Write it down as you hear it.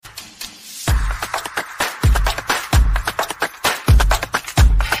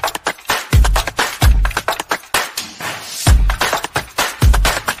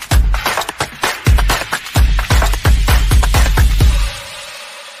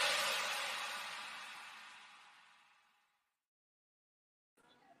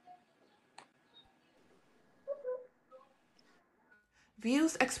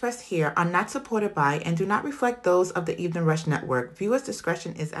Views expressed here are not supported by and do not reflect those of the Evening Rush Network. Viewers'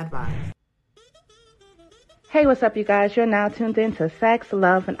 discretion is advised. Hey, what's up, you guys? You're now tuned in to Sex,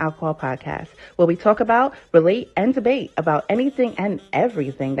 Love, and Alcohol Podcast, where we talk about, relate, and debate about anything and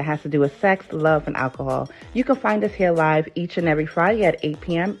everything that has to do with sex, love, and alcohol. You can find us here live each and every Friday at 8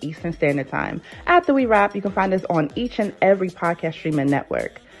 p.m. Eastern Standard Time. After we wrap, you can find us on each and every podcast streaming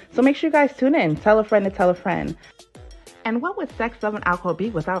network. So make sure you guys tune in. Tell a friend to tell a friend. And what would Sex, Love, and Alcohol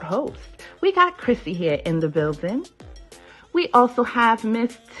be without hosts? We got Chrissy here in the building. We also have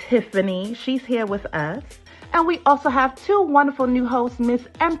Miss Tiffany. She's here with us. And we also have two wonderful new hosts, Miss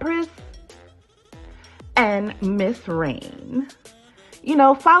Empress and Miss Rain. You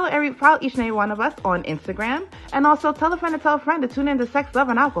know, follow each and every one of us on Instagram. And also tell a friend to tune in to Sex, Love,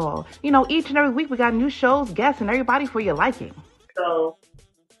 and Alcohol. You know, each and every week we got new shows, guests, and everybody for your liking. So,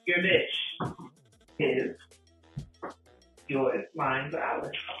 your niche is your lines of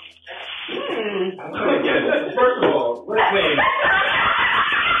Alex. I'm trying to get it. First of all, wait.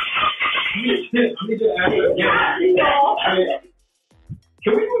 I need to ask you again.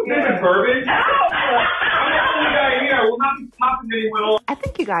 Can we move this in bourbon? We'll not be popping anyone off. I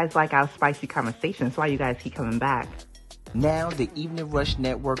think you guys like our spicy conversations. That's why you guys keep coming back. Now, the Evening Rush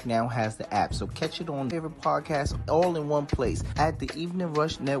Network now has the app, so catch it on favorite podcasts all in one place at the Evening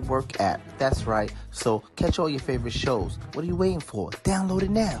Rush Network app. That's right. So catch all your favorite shows. What are you waiting for? Download it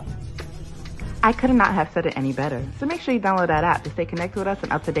now. I could not have said it any better. So make sure you download that app to stay connected with us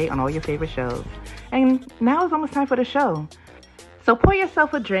and up to date on all your favorite shows. And now is almost time for the show. So pour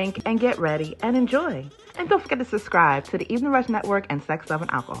yourself a drink and get ready and enjoy. And don't forget to subscribe to the Evening Rush Network and Sex, Love,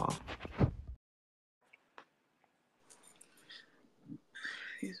 and Alcohol.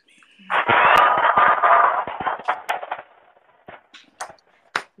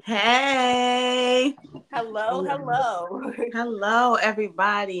 Hey. Hello,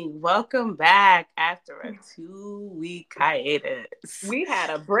 everybody. Welcome back after a 2-week hiatus. We had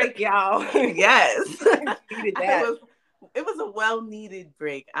a break, y'all. Yes. Needed that. It was a well-needed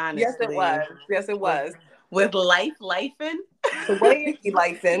break, honestly. Yes, it was. With lifing. The way it be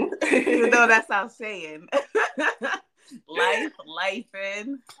lifing. You know, that's how I'm saying.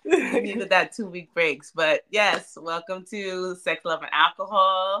 Lifing. We needed that 2-week breaks. But yes, welcome to Sex, Love, and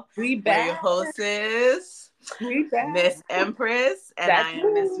Alcohol. We back. We're your hostess. We back. Miss Empress, and I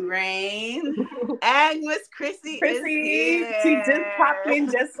am Miss Rain, and Miss Chrissy is here. She just popped in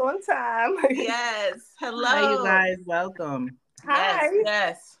just on time. Yes, hello. Hi, you guys. Welcome. Hi.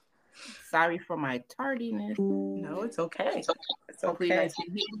 Yes. Sorry for my tardiness. No, it's okay. It's okay. You guys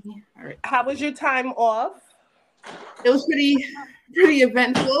can hear me. All right. How was your time off? It was pretty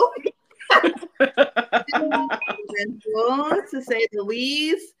eventful. Eventful, to say the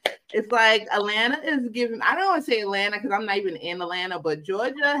least. It's like Atlanta is giving, I don't want to say Atlanta because I'm not even in Atlanta, but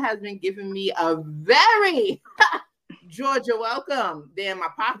Georgia has been giving me a very Georgia welcome. Then my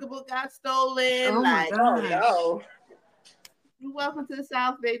pocketbook got stolen. Oh my God. No. Welcome to the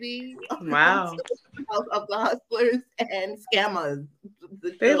South, baby. Wow. Of the hustlers and scammers.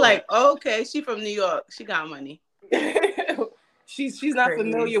 They're like, okay, she from New York. She got money. She's not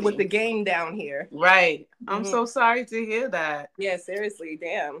familiar with the game down here. Right. I'm so sorry to hear that. Yeah, seriously,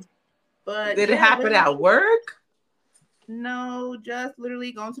 damn. But did it happen at work? No, just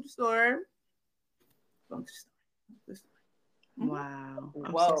literally going to the store. Wow.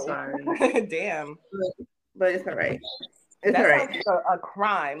 I'm Whoa. so sorry. Damn. But it's all right. It's all right. Like a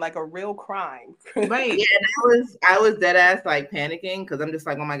crime, like a real crime. Right. Yeah, and I was dead ass like panicking because I'm just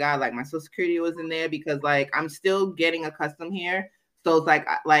like, oh my God, like my Social Security was in there because like I'm still getting accustomed here. So it's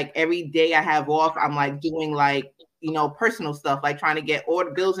like every day I have off, I'm like doing like, you know, personal stuff, like trying to get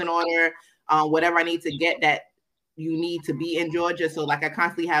bills in order, whatever I need to get that you need to be in Georgia. So like I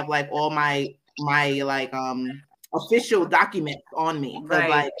constantly have like all my like official documents on me. Because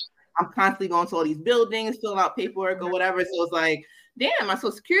like I'm constantly going to all these buildings, filling out paperwork or whatever. So it's like, damn, my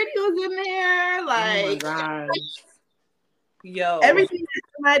Social Security was in there. Like, oh my gosh. Yo, everything that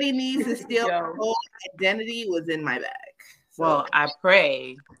somebody needs to steal my whole identity was in my bag. So. Well, I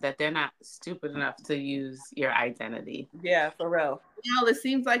pray that they're not stupid enough to use your identity. Yeah, for real. Well, it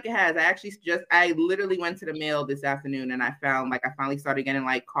seems like it has. I literally went to the mail this afternoon and I found like I finally started getting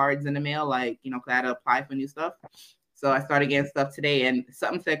like cards in the mail, like, you know, because I had to apply for new stuff. So I started getting stuff today and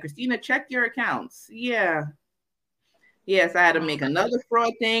something said, Christina, check your accounts. Yeah. Yes, I had to make another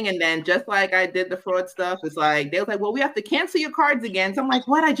fraud thing. And then just like I did the fraud stuff, it's like, they was like, well, we have to cancel your cards again. So I'm like,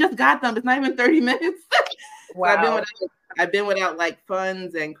 what? I just got them. It's not even 30 minutes. Wow. So I've been without like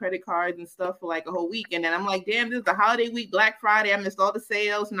funds and credit cards and stuff for like a whole week. And then I'm like, damn, this is the holiday week, Black Friday. I missed all the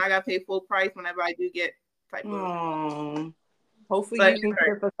sales and I got to pay full price whenever I do get type of. Hopefully But you can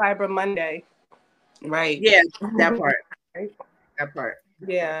get for Cyber Monday. Right. yeah, that part. Right? That part.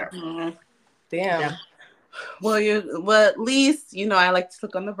 Yeah. Mhm. Damn. Yeah. Well, at least, I like to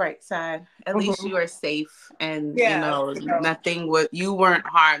look on the bright side. At least you are safe and, Yeah. you weren't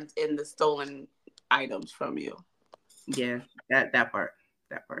harmed in the stolen items from you. Yeah, that part.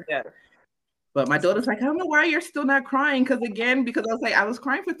 Yeah. But my daughter's like, I don't know why you're still not crying. Because I was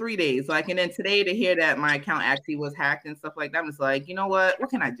crying for 3 days. Like, and then today to hear that my account actually was hacked and stuff like that, I'm just like, you know what? What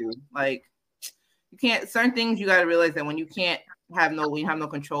can I do? Like, you can't, certain things you got to realize that when you have no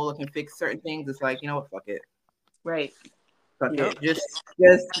control or can fix certain things, it's like, you know what? Fuck it. Right. Fuck it. Just,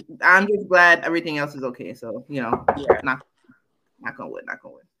 I'm just glad everything else is okay. So, not gonna win.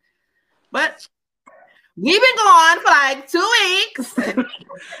 But we've been gone for like 2 weeks.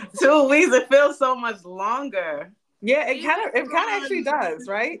 2 weeks. It feels so much longer. Yeah, it kind of actually does,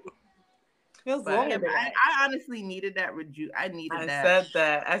 right? Feels longer. I honestly needed that. I said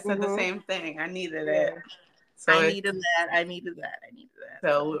that. I said the same thing. I needed it. So I needed that.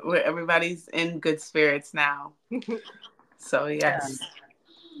 So everybody's in good spirits now. So yes.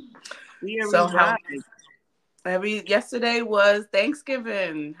 Yeah. Yesterday was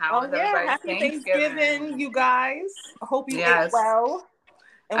Thanksgiving. How was everybody's Happy Thanksgiving, you guys. I hope you ate well.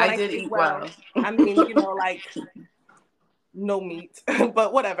 And I did eat well. I mean, like no meat,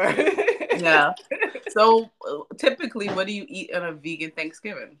 but whatever. Yeah. So typically, what do you eat on a vegan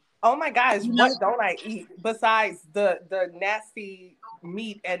Thanksgiving? Oh my gosh, what don't I eat besides the nasty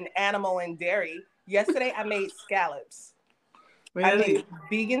meat and animal and dairy? Yesterday I made scallops. Really? I made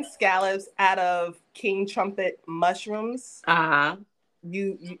vegan scallops out of king trumpet mushrooms. Uh-huh.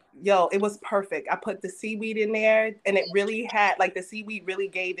 It was perfect. I put the seaweed in there, and it really had, like, the seaweed really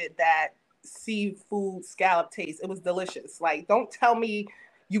gave it that seafood scallop taste. It was delicious. Like, don't tell me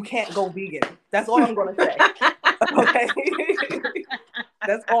you can't go vegan. That's all I'm going to say. Okay?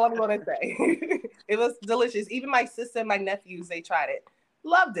 That's all I'm going to say. It was delicious. Even my sister and my nephews, they tried it.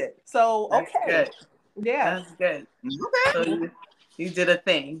 Loved it. So, okay. That's good. Yeah. That's good. Okay. So you did a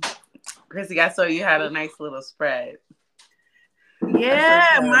thing. Chrissy, I saw you had a nice little spread.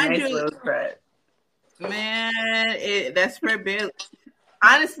 Yeah, little spread. Man, that spread big.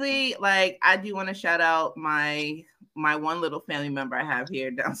 Honestly, like, I do want to shout out my one little family member I have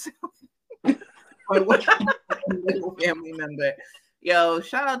here down south. My one little family member. Yo,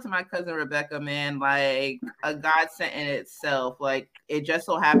 shout out to my cousin Rebecca, man. Like, a godsend in itself. Like, it just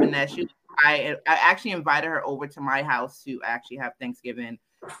so happened that I actually invited her over to my house to actually have Thanksgiving.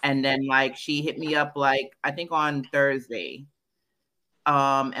 And then, like, she hit me up, like, I think on Thursday.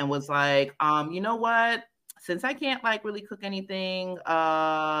 And was like, you know what? Since I can't, like, really cook anything,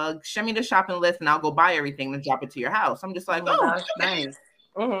 send me the shopping list and I'll go buy everything and drop it to your house. I'm just like, that's nice.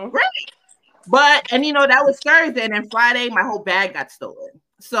 Mm-hmm. Right. But, and that was Thursday, and then Friday, my whole bag got stolen.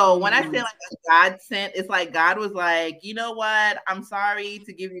 So when I say, like, God sent, it's like God was like, you know what? I'm sorry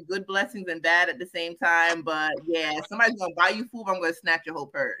to give you good blessings and bad at the same time, but yeah, somebody's gonna buy you food, I'm gonna snatch your whole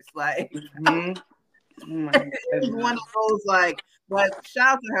purse. Like, it's one of those, like, but shout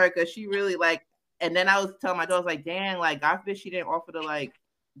out to her because she really, like. And then I was telling my daughter, like, dang, like, God forbid she didn't offer to, like,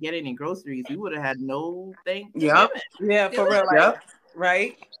 get any groceries. We would have had no thing. Yep. Yeah, for real. Like, yep.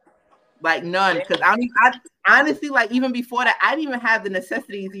 Right. Like, none, because I honestly, like, even before that, I didn't even have the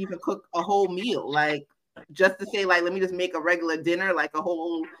necessities to even cook a whole meal. Like, just to say, like, let me just make a regular dinner, like a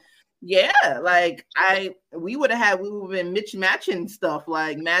whole, like, we would have been matching stuff,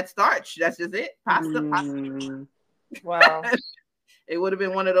 like mad starch. That's just it. Pasta. Wow. It would have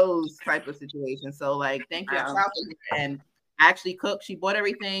been one of those type of situations. So, like, thank you. And I actually cooked. She bought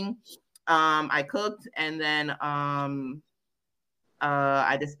everything. I cooked, and then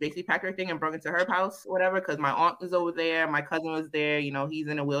I just basically packed everything and brought it to her house, whatever, because my aunt was over there, my cousin was there, he's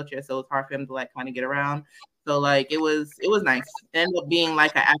in a wheelchair, so it's hard for him to, like, kind of get around. So, like, it was nice. It ended up being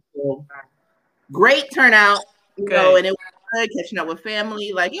like an actual great turnout, and it was good catching up with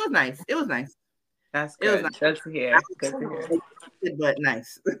family. Like, it was nice. That's good. It was nice. Good to hear. Good to hear. But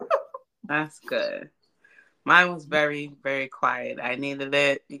nice. That's good. Mine was very, very quiet. I needed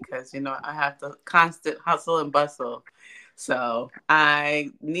it because, I have the constant hustle and bustle. So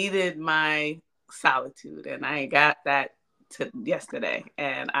I needed my solitude, and I got that yesterday,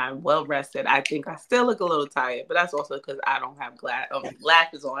 and I'm well rested. I think I still look a little tired, but that's also because I don't have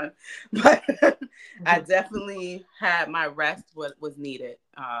glasses on. But I definitely had my rest what was needed.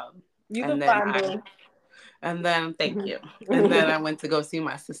 You can find me. And then, thank you. And then I went to go see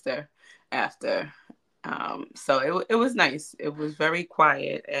my sister after. So it was nice. It was very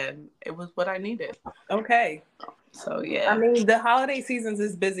quiet, and it was what I needed. Okay. So yeah. I mean, the holiday seasons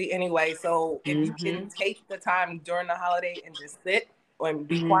is busy anyway. So if you can take the time during the holiday and just sit and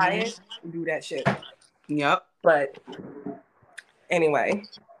be quiet, do that shit. Yep. But anyway.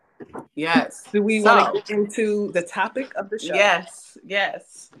 Yes. Do we want to get into the topic of the show?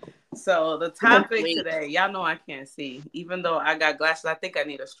 Yes. So the topic today, y'all know I can't see. Even though I got glasses, I think I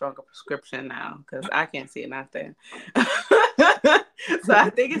need a stronger prescription now because I can't see nothing. So I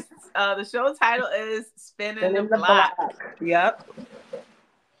think it's the show title is Spinning the Block. Yep.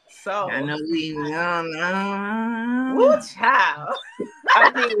 So I know we woo, child.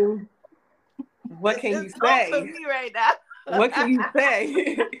 I mean, what can you say? For me right now. What can you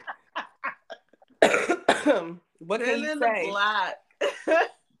say? What can you say?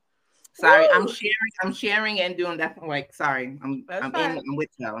 Sorry, I'm sharing and doing that. Like, sorry, I'm with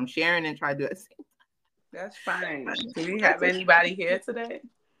y'all. I'm sharing and trying to do it. That's fine. Do we have anybody here today?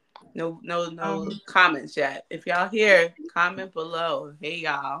 No comments yet. If y'all here, comment below. Hey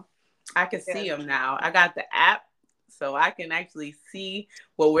y'all, I can see them now. I got the app, so I can actually see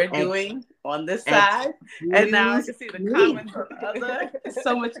what we're doing on this side, and now I can see the comments on the other. It's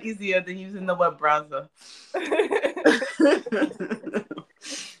so much easier than using the web browser.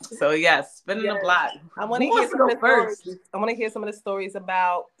 So yes, spinning the block. I want to hear some of the stories. I want to hear some of the stories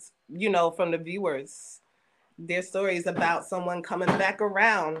about, from the viewers. Their stories about someone coming back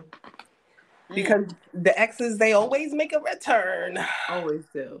around, because the exes, they always make a return. Always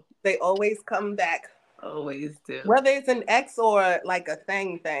do. They always come back. Always do. Whether it's an ex or like a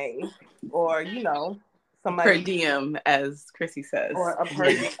thing, or somebody per diem, as Chrissy says, or a per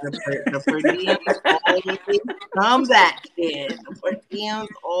diem. The per diems always come back. The per diems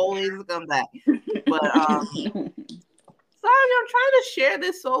always come back. But sorry, I'm trying to share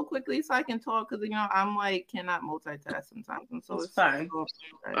this so quickly so I can talk because I'm like cannot multitask sometimes, and so it's fine.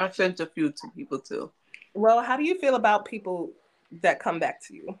 I've sent a few to people too. Well, how do you feel about people that come back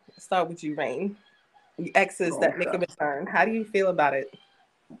to you? Let's start with you, Rain. The exes that make a return. How do you feel about it?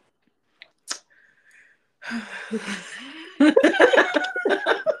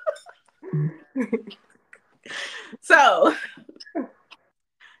 So,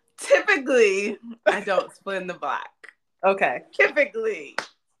 typically, I don't spin the block. Okay. Typically.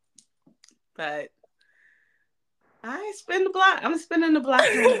 But I spin the block. I'm spinning the block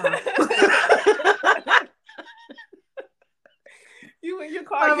now. You and your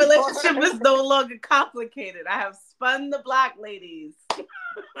car. My relationship is no longer complicated. I have spun the block, ladies.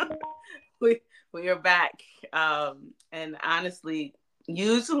 We are back. And honestly,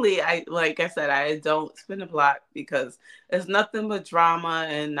 usually I don't spin the block because there's nothing but drama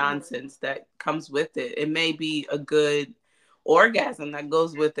and nonsense that comes with it. It may be a good orgasm that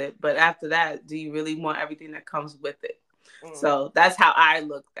goes with it, but after that, do you really want everything that comes with it? So that's how I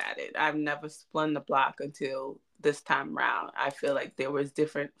looked at it. I've never spun the block until this time around. I feel like there was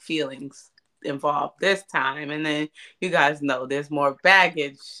different feelings involved this time, and then you guys know there's more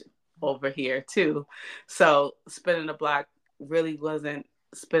baggage over here too. So spinning the block really wasn't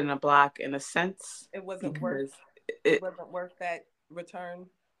spinning a block in a sense. It wasn't worth that return.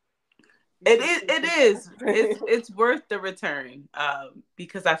 It is. It's worth the return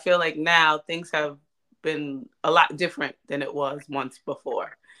because I feel like now things have been a lot different than it was once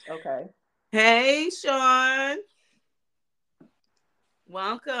before. Okay. Hey, Sean.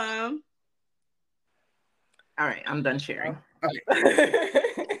 Welcome. All right, I'm done sharing. Okay.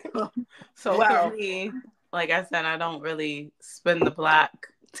 So for me, like I said, I don't really spin the block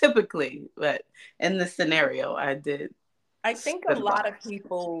typically, but in this scenario, I did. I think a lot of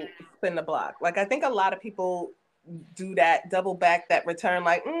people spin the block. Like, I think a lot of people do that, double back that return,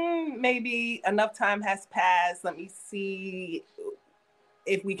 like, maybe enough time has passed. Let me see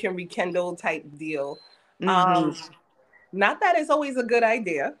if we can rekindle type deal. Not that it's always a good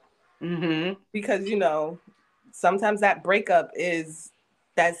idea, because, sometimes that breakup is,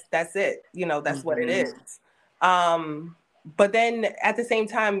 that's it. That's what it is. But then at the same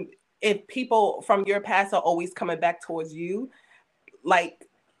time, if people from your past are always coming back towards you, like,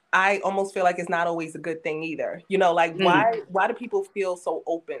 I almost feel like it's not always a good thing either. Why do people feel so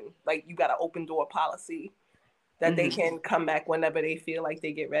open? Like, you got an open door policy that they can come back whenever they feel like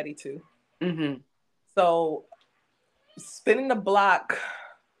they get ready to. So spinning the block,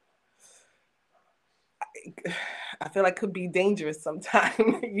 I feel like could be dangerous sometimes,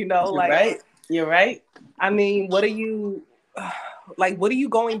 You're right. I mean, what are you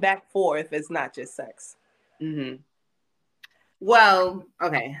going back for if it's not just sex? Well,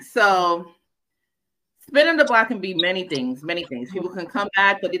 okay, so spinning the block can be many things. People can come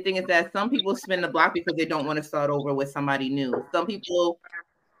back, but the thing is that some people spin the block because they don't want to start over with somebody new. Some people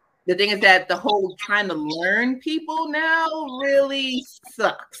the thing is that the whole trying to learn people now really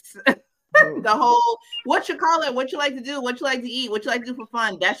sucks. The whole what you call it, what you like to do, what you like to eat, what you like to do for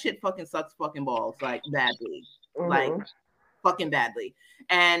fun, that shit fucking sucks fucking balls, like badly. Like fucking badly.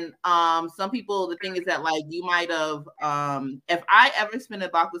 And some people, the thing is that like you might have if I ever spend a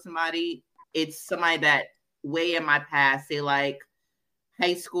block with somebody, it's somebody that way in my past, say like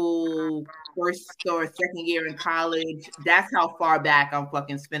high school, first or second year in college. That's how far back I'm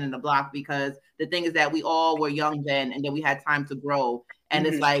fucking spinning the block, because the thing is that we all were young then, and then we had time to grow. And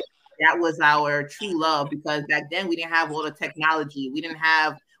it's like that was our true love, because back then we didn't have all the technology. We didn't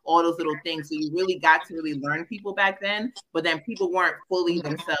have all those little things. So you really got to really learn people back then. But then people weren't fully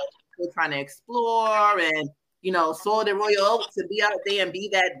themselves. Still trying to explore and, you know, saw the royal oak to be out there and be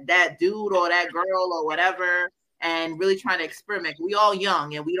that dude or that girl or whatever, and really trying to experiment. We all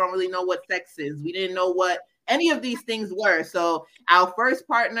young and we don't really know what sex is. We didn't know what any of these things were. So our first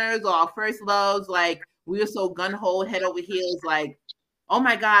partners or our first loves, like we were so gun-ho, head over heels, like, oh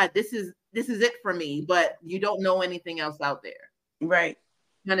my God, this is it for me. But you don't know anything else out there. Right.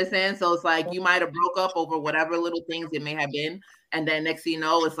 You understand? So it's like you might have broke up over whatever little things it may have been. And then next thing you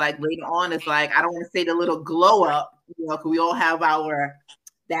know, it's like later on, it's like, I don't want to say the little glow up, you know, because we all have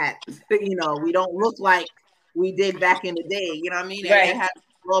that, you know, we don't look like we did back in the day. You know what I mean? Right. And have to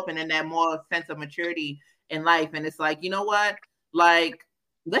grow up and then that more sense of maturity in life. And it's like, you know what? Like,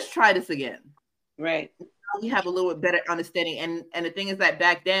 let's try this again. Right. We have a little bit better understanding. And the thing is that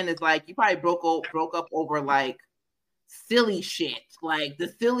back then is like, you probably broke up over like silly shit, like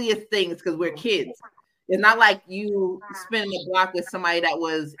the silliest things, because we're kids. It's not like you spending a block with somebody that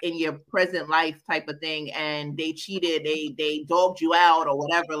was in your present life type of thing and they cheated, they dogged you out or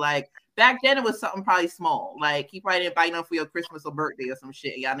whatever. Like back then it was something probably small. Like he probably didn't invite them for your Christmas or birthday or some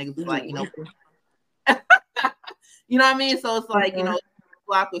shit. Y'all niggas was like, you know. You know what I mean? So it's like, you know,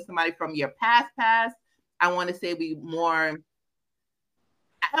 block with somebody from your past. I want to say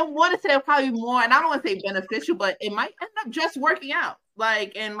I want to say probably more, and I don't want to say beneficial, but it might end up just working out.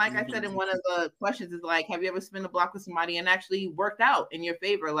 Like, and like I said in one of the questions is like, have you ever spent a block with somebody and actually worked out in your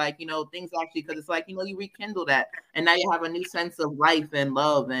favor? Like, you know, things actually, because it's like, you know, you rekindle that and now you have a new sense of life and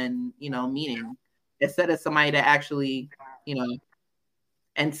love and, you know, meaning, instead of somebody that actually, you know,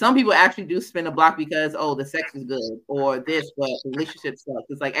 and some people actually do spin a block because, oh, the sex is good or this, but the relationship sucks.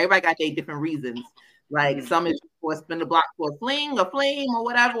 It's like everybody got their different reasons. Like some is for spin the block for a fling, a flame, or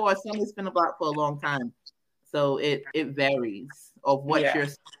whatever, or some is spin the block for a long time. So it varies of what your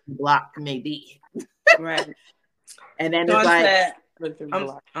block may be. Right. And then it's like,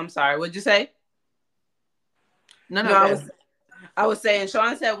 I'm sorry, what'd you say? No, I was saying,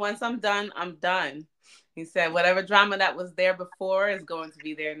 Sean said, once I'm done, I'm done. He said, whatever drama that was there before is going to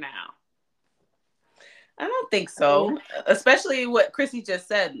be there now. I don't think so, especially what Chrissy just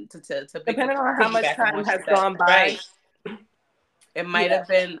said. To depending on how much time has gone by, right? It might have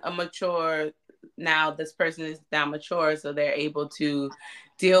been a mature. Now this person is now mature, so they're able to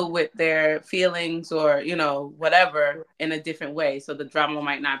deal with their feelings or, you know, whatever in a different way. So the drama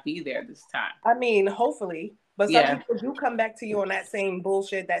might not be there this time. I mean, hopefully. But some people do come back to you on that same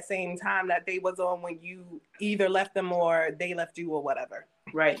bullshit, that same time that they was on when you either left them or they left you or whatever.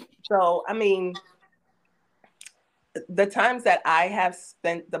 Right. So, I mean, the times that I have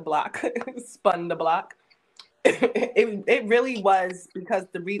spun the block, it really was because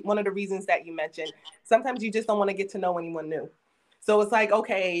one of the reasons that you mentioned, sometimes you just don't want to get to know anyone new. So it's like,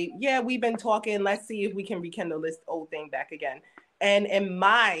 okay, yeah, we've been talking. Let's see if we can rekindle this old thing back again. And in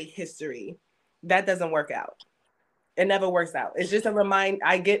my history, that doesn't work out. It never works out. It's just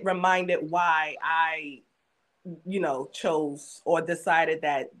I get reminded why I, you know, chose or decided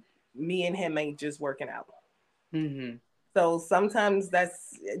that me and him ain't just working out. Mm-hmm. So sometimes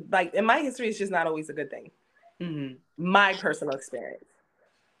that's like in my history, it's just not always a good thing. Mm-hmm. My personal experience.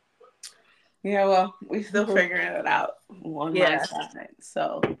 Yeah, well, we're still figuring it out on my side.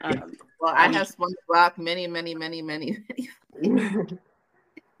 So, well, I have spun the block many.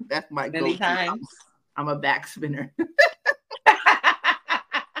 That's my many times. I'm a back spinner.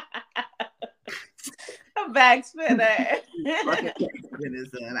 A back spinner.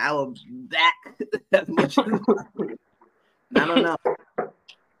 I will back as much as I don't know.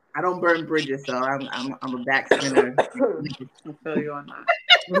 I don't burn bridges, so I'm a back spinner. I feel you on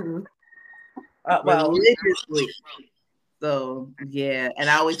that. Religiously. So yeah, and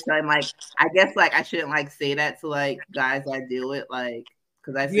I always tell him like, I guess like I shouldn't like say that to like guys I deal with, like,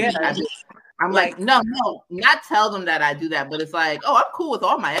 because I'm like, no, not tell them that I do that, but it's like, oh, I'm cool with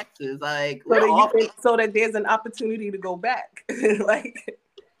all my exes, like, so that there's an opportunity to go back, like.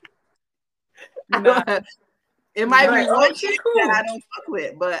 It might Right. be one She ex cool. that I don't fuck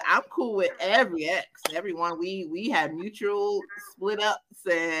with, but I'm cool with every ex. Everyone, we had mutual split ups,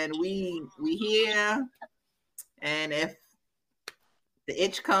 and we here. And if the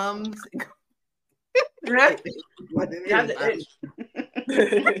itch comes, Yeah. what it Yeah, is, the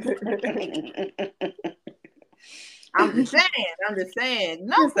itch. I'm just saying.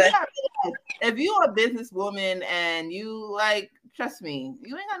 No, for sure. If you're a businesswoman and you like, trust me,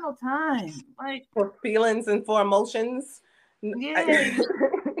 you ain't got no time. Like For feelings and for emotions. yeah,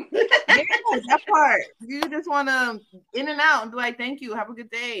 that part. You just want to in and out and be like, thank you, have a good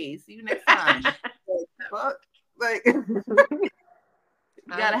day, see you next time. Like, you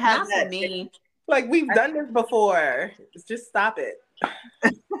gotta have not that. for me. Like, we've done this before. Just stop it.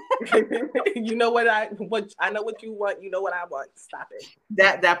 You know what I know what you want. You know what I want. Stop it.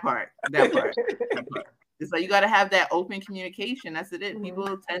 That part. It's like you got to have that open communication. That's it. People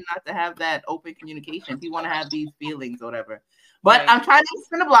tend not to have that open communication. If you want to have these feelings or whatever. But Right. I'm trying to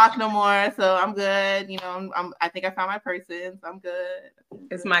spin the block no more, so I'm good. You know, I think I found my person, so I'm good.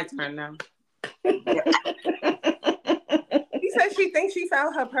 It's my turn now. He said she thinks she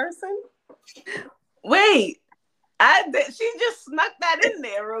found her person. Wait, she just snuck that in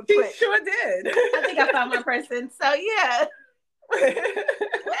there real She quick. sure did. I think I found my person. So yeah. Okay.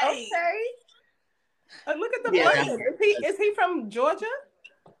 Look at the Yeah. person. Is he from Georgia?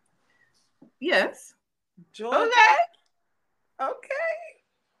 Yes. Georgia. Okay.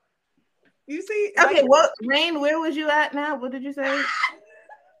 You see? Okay. What, Rain? Where was you at now? What did you say?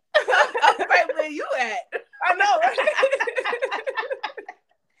 Right where you at? I know. Right?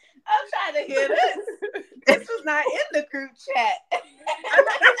 I'm trying to hear this. This was not in the group chat. I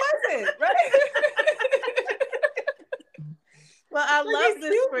know it wasn't, right? Well, I love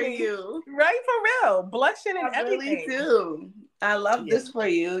this Excuse for me. you. Right, for real. Blushing and I everything. really do. I love this for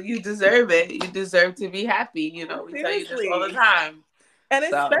you. You deserve it. You deserve to be happy. You know, we tell you this all the Seriously. time. And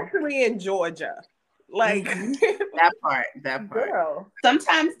So. especially in Georgia. Like That part. girl.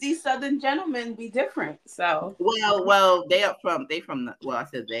 Sometimes these Southern gentlemen be different. So, Well, they from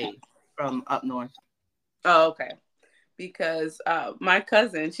up north. oh, okay. Because my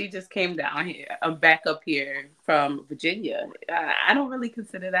cousin, she just came down here, back up here from Virginia. I don't really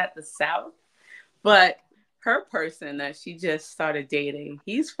consider that the South, but her person that she just started dating,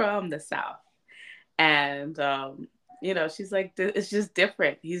 he's from the South. And, you know, she's like, it's just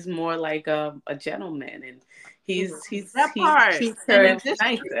different. He's more like a gentleman, and he's That part. treats her And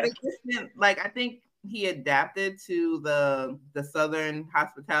nicer. like I think he adapted to the Southern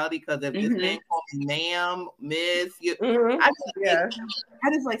hospitality, because if this man called me ma'am, miss, I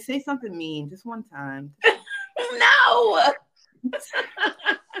just like say something mean just one time. No.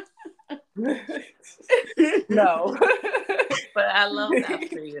 No. But I love that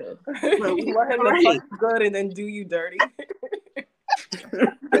for you. You want him to fuck you good and then do you dirty.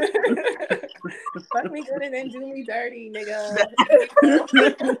 Fuck me good and then do me dirty, nigga.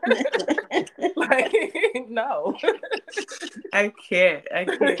 Like, no. I can't.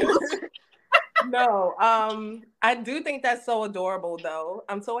 No. I do think that's so adorable, though.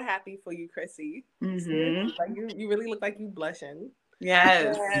 I'm so happy for you, Chrissy. Like you really look like you blushing.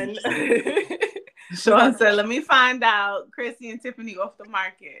 Yes. And Sean said, let me find out Chrissy and Tiffany off the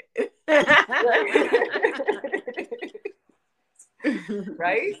market.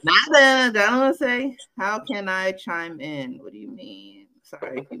 Right? Nada. I don't say, how can I chime in? What do you mean?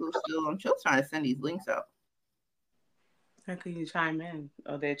 Sorry, I'm still trying to send these links out. How can you chime in?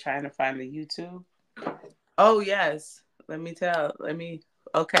 Oh, they're trying to find the YouTube. Oh, yes.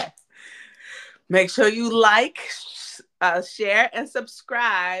 Okay. Make sure you like, share, and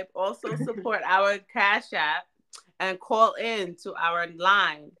subscribe. Also support our Cash App and call in to our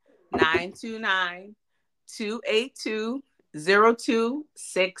line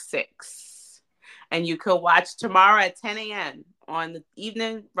 929-282-0266. And you can watch tomorrow at 10 a.m. on the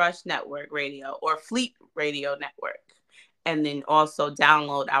Evening Rush Network Radio or Fleet Radio Network. And then also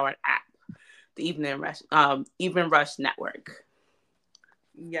download our app, the Evening Rush Network.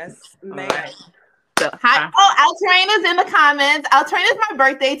 Yes, ma'am. Right. So, hi. Oh, Altraina's in the comments. Altraina's my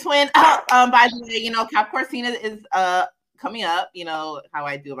birthday twin. By the way, you know, Cap Corsina is coming up. You know how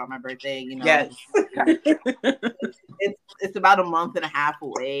I do about my birthday. You know, Yes. it's about a month and a half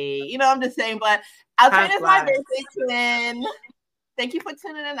away. You know, I'm just saying. But Altraina's my birthday twin. Thank you for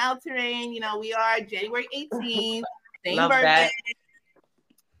tuning in, Altrain. You know, we are January 18th. Same Love birthday. that.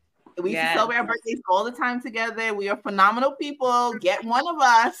 We used to celebrate our birthdays all the time together. We are phenomenal people. Get one of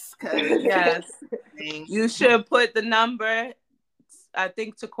us. Yes. You should put the number, I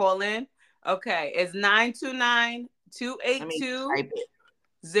think, to call in. Okay. It's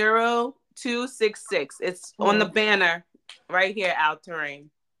 929-282-0266. 0266. It's on the banner right here, Al Terrain.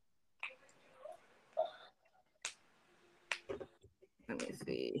 Let me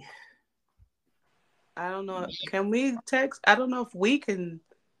see. I don't know. Can we text? I don't know if we can.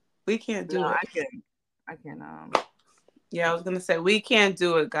 We can't do it. I can. Yeah, I was gonna say we can't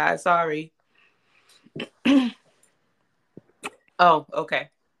do it, guys. Sorry. Oh, okay.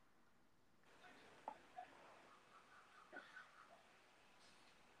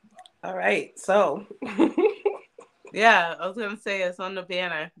 All right. So. Yeah, I was gonna say it's on the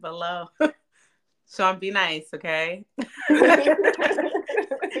banner below. Sean, be nice, okay?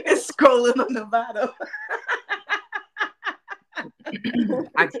 It's scrolling on the bottom.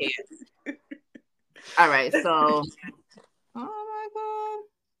 I can't. All right, so. Oh my God.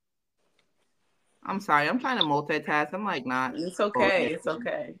 I'm sorry. I'm trying to multitask. I'm like not. It's okay. It's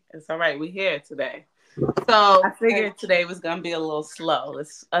okay. It's all right. We're here today. So I figured today was gonna be a little slow.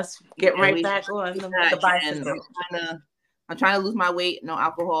 Let's us get right back on the bicycle. I'm trying to lose my weight. No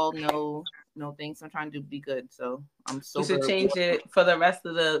alcohol. No things. I'm trying to be good. So I'm so. You should change it for the rest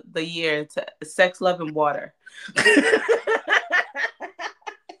of the year to sex, love, and water.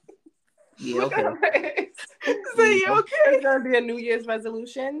 Yeah. Okay. So you okay? It's gonna be a New Year's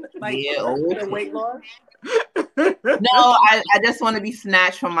resolution, like the weight loss. No, I just want to be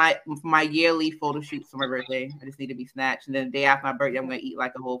snatched from my yearly photo shoots for my birthday. I just need to be snatched, and then the day after my birthday, I'm gonna eat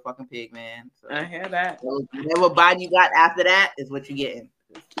like a whole fucking pig, man. So, I hear that. Whatever body you got after that is what you're getting.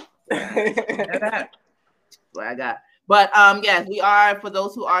 That's what I got. But yes, we are, for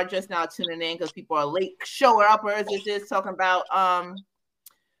those who are just now tuning in because people are late shower uppers. This is talking about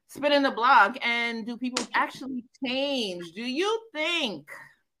spinning the block, and do people actually change? Do you think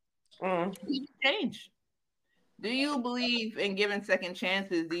people change? Do you believe in giving second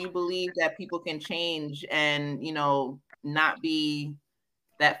chances? Do you believe that people can change and, not be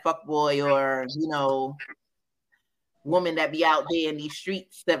that fuckboy or, woman that be out there in these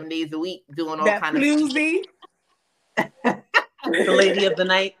streets 7 days a week doing all kind of floozy? The lady of the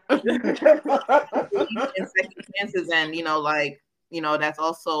night. And second chances, and that's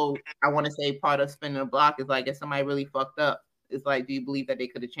also, I want to say, part of spinning the block is like, if somebody really fucked up, it's like, do you believe that they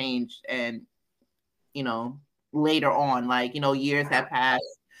could have changed? And later on, years have passed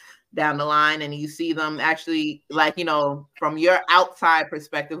down the line, and you see them actually, from your outside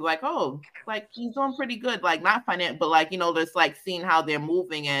perspective, he's doing pretty good, not financial, but just seeing how they're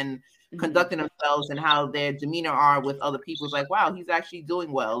moving and conducting themselves and how their demeanor are with other people. It's like, wow, he's actually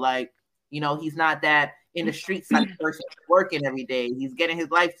doing well. He's not that in the streets type of person working every day. He's getting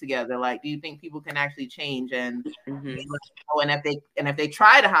his life together. Do you think people can actually change? And and if they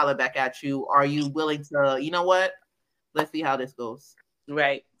try to holler back at you, are you willing to, what? Let's see how this goes.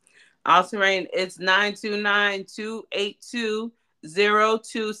 Right. Also, Rain, it's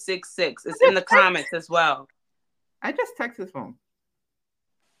 929-282-0266. It's in the comments as well. I just text his phone.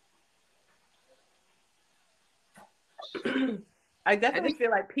 I definitely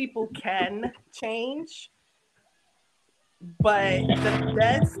feel like people can change, but the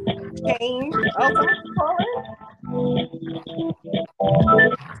best change.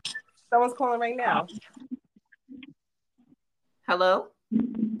 Someone's calling right now. Hello.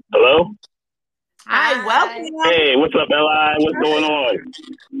 Hi, welcome. Hey, what's up, Li? What's going on?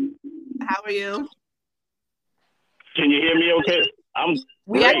 How are you? Can you hear me okay? I'm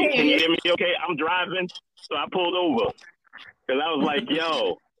great. Can you hear me okay? I'm driving, so I pulled over. Because I was like,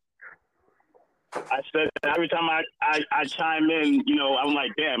 yo, I said every time I chime in, I'm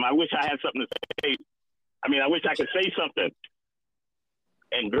like, damn, I wish I had something to say. I mean, I wish I could say something.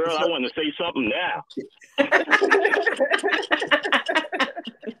 And girl, I want to say something now.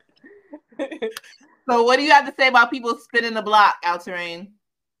 So what do you have to say about people spinning the block, Al Terrain?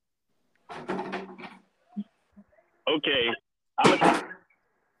 Okay.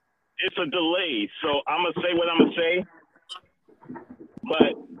 It's a delay, so I'm going to say what I'm going to say.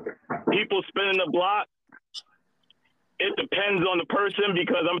 But people spinning the block, it depends on the person,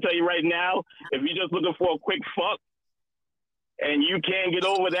 because I'm going to tell you right now, if you're just looking for a quick fuck and you can't get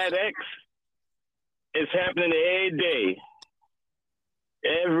over that ex, it's happening every day.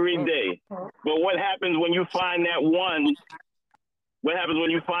 Every day. But what happens when you find that one? What happens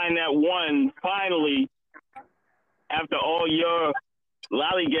when you find that one finally, after all your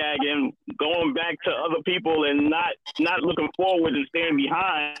lollygagging, going back to other people and not looking forward and staying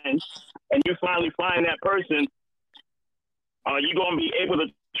behind, and you finally find that person? Are you going to be able to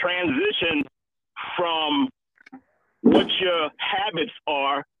transition from what your habits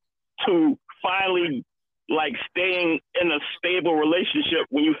are to finally staying in a stable relationship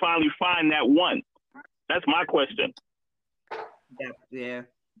when you finally find that one? That's my question. Yeah.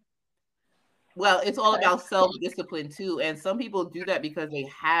 Well, it's all about self-discipline too. And some people do that because they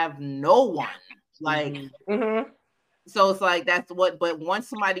have no one. Like, so it's like, but once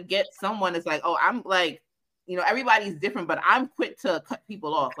somebody gets someone, it's like, oh, I'm like, everybody's different, but I'm quick to cut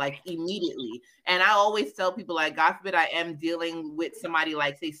people off like immediately. And I always tell people, like, God forbid I am dealing with somebody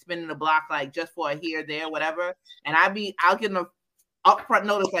like, say, spinning the block, like just for a here, there, whatever. And I'll give them upfront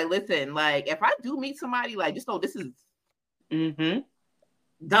notice, like, listen, like, if I do meet somebody, like, just know this is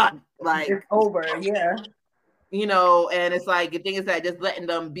done. Like, it's over. Yeah. And it's like, the thing is that just letting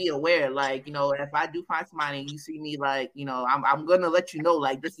them be aware, like, if I do find somebody and you see me, like, I'm gonna let you know,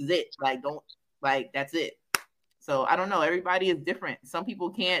 like, this is it. Like, don't, like, that's it. So I don't know. Everybody is different. Some people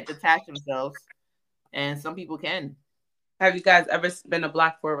can't detach themselves, and some people can. Have you guys ever spin a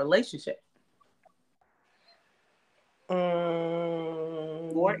block for a relationship? For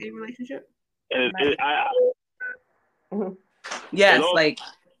a relationship? Yes, like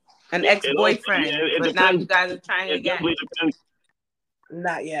an ex-boyfriend, but now you guys are trying again.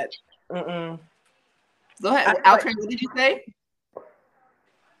 Not yet. Go ahead. Altrin, what did you say?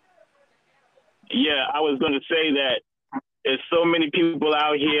 Yeah, I was going to say that there's so many people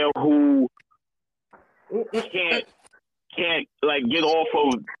out here who can't like get off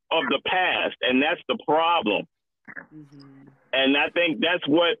of the past, and that's the problem. And I think that's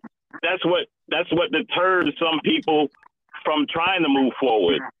what deters some people from trying to move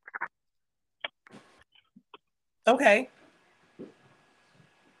forward. Okay.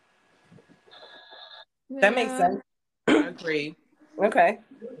 That makes sense. I agree. Okay.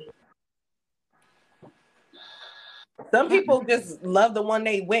 Some people just love the one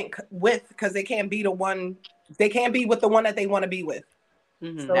they went with because they can't be with the one that they want to be with.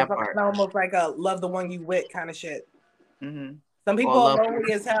 So it's almost like a love the one you with kind of shit. Some people are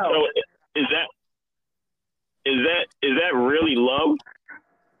lonely as hell. So is that really love?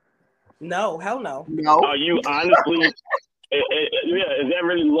 No, hell no. No. Are you honestly? Is that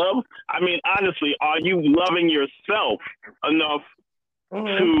really love? I mean, honestly, are you loving yourself enough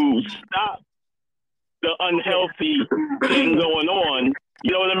to stop the unhealthy thing going on?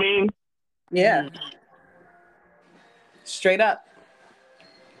 You know what I mean? Yeah. Straight up.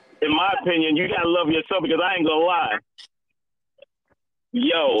 In my opinion, you gotta love yourself, because I ain't gonna lie.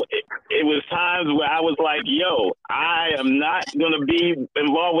 Yo, it was times where I was like, yo, I am not gonna be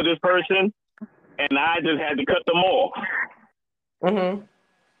involved with this person, and I just had to cut them off. And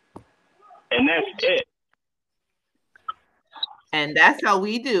that's it. And that's how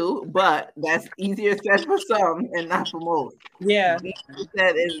we do, but that's easier said for some and not for most. Yeah.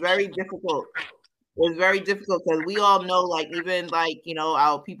 That is very difficult. It's very difficult because we all know, like, even like,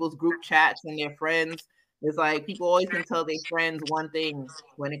 our people's group chats and their friends, it's like people always can tell their friends one thing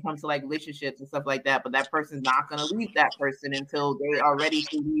when it comes to like relationships and stuff like that, but that person's not going to leave that person until they are ready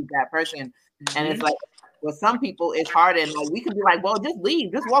to leave that person. And it's like, for some people, it's hard, and like we can be like, well, just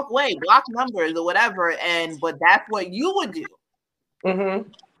leave, just walk away, block numbers or whatever, but that's what you would do.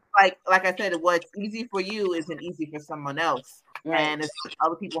 Like I said, what's easy for you isn't easy for someone else, and it's,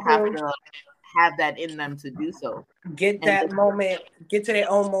 other people have to have that in them to do so. Get that moment, get to their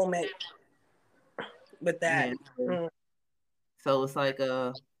own moment with that. So it's like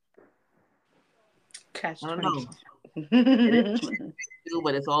a catch. I don't know.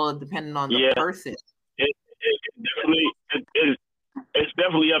 But it's all dependent on the person. It's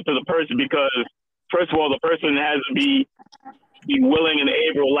definitely up to the person, because first of all, the person has to be willing and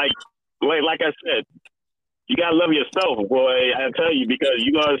able. Like I said, you gotta love yourself, boy. I tell you, because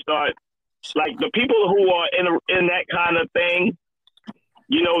you gotta start. Like the people who are in that kind of thing,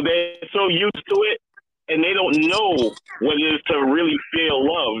 they're so used to it, and they don't know what it is to really feel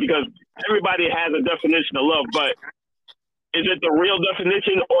love, because everybody has a definition of love, but is it the real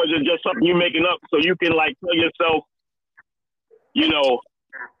definition, or is it just something you're making up so you can like tell yourself,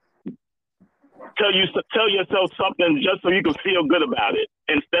 tell yourself something just so you can feel good about it,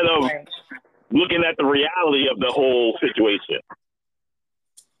 instead of looking at the reality of the whole situation?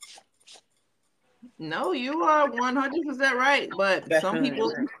 No, you are 100% right. But some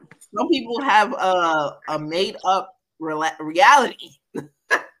people have a made up reality.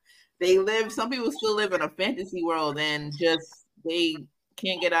 Some people still live in a fantasy world, and just they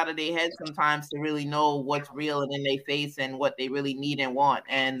can't get out of their head sometimes to really know what's real and in their face and what they really need and want.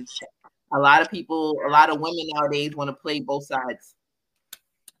 And a lot of women nowadays want to play both sides.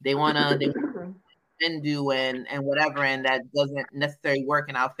 They want to men do and whatever, and that doesn't necessarily work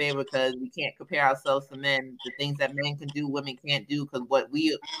in our favor, because we can't compare ourselves to men. The things that men can do, women can't do, because what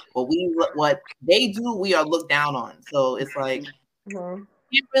they do, we are looked down on. So it's like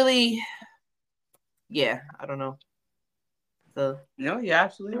it really, I don't know. So No, you're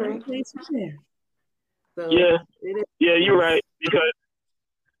absolutely right right. place right there. So Yeah, it is. yeah, you're right because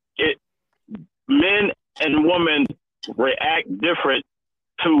men and women react different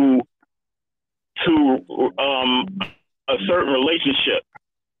to a certain relationship.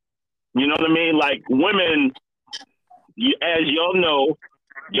 You know what I mean? Like women, as y'all know,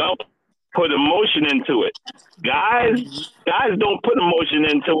 y'all put emotion into it. Guys don't put emotion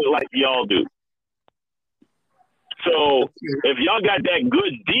into it like y'all do. So if y'all got that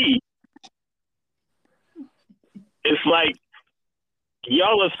good D, it's like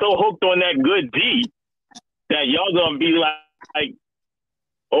y'all are so hooked on that good D that y'all gonna be like,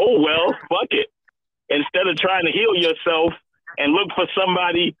 oh well, fuck it. Instead of trying to heal yourself and look for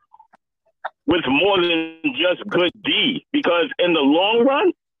somebody with more than just good D, because in the long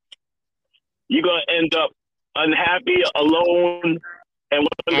run, you're gonna end up unhappy, alone, and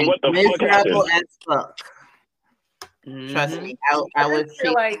what the fuck miserable happened? as fuck. Trust me, I would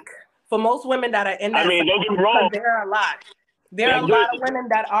feel like for most women that are in that, I mean, don't get me wrong. there are a lot. There are a lot of women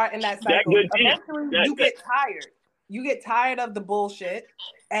that are in that cycle. Eventually, you get tired. You get tired of the bullshit,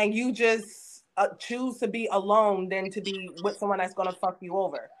 and you just choose to be alone than to be with someone that's gonna fuck you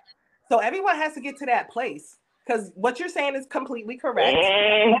over. So everyone has to get to that place, because what you're saying is completely correct.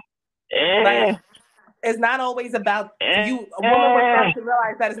 Like, it's not always about you. A woman would have to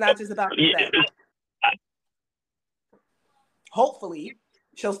realize that it's not just about the sex. Hopefully,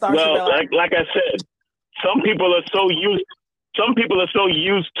 she'll start to realize. Like I said, some people are so used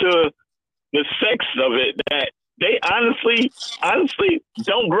to the sex of it that they honestly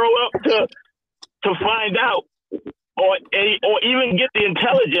don't grow up to find out or even get the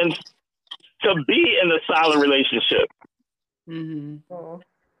intelligence to be in a solid relationship. Mm-hmm.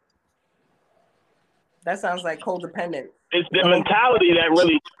 That sounds like codependent. It's the mentality that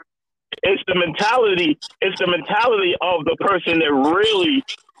really. It's the mentality of the person that really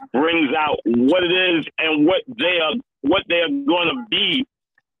brings out what it is and what they are going to be.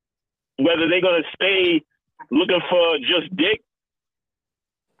 Whether they're going to stay looking for just dick,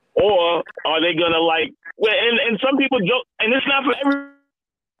 or are they going to like? Well, and some people don't, and it's not for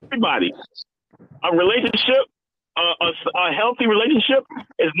everybody. A relationship, a healthy relationship,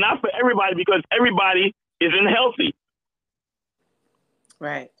 is not for everybody because everybody isn't healthy.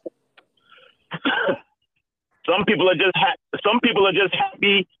 Right. Some people are just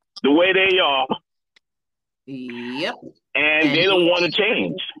happy the way they are. Yep. And they don't want to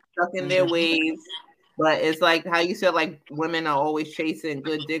change. Stuck in their ways. But it's like how you said, like women are always chasing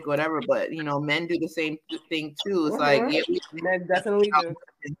good dick, whatever. But men do the same thing too. It's like men definitely do.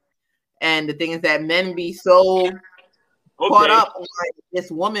 And the thing is that men be so caught up on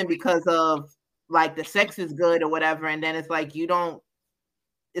this woman because of like the sex is good or whatever, and then it's like you don't.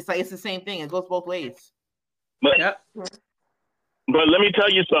 It's like it's the same thing. It goes both ways. But let me tell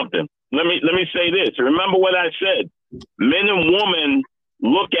you something. Let me say this. Remember what I said. Men and women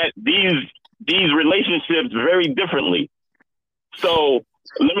look at these relationships very differently. So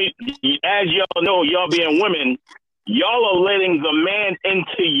as y'all know, y'all being women, y'all are letting the man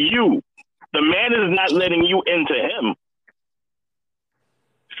into you. The man is not letting you into him.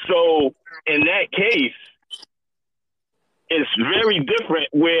 So in that case, it's very different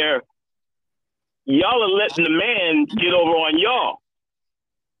where y'all are letting the man get over on y'all.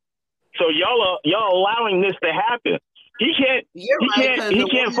 So y'all allowing this to happen. He can't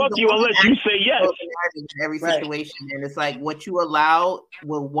fuck you unless you say yes. In every situation, and it's like what you allow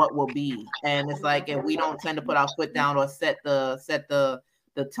will what will be. And it's like if we don't tend to put our foot down or set the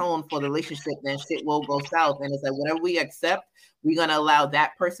tone for the relationship, then shit will go south. And it's like whatever we accept, we're gonna allow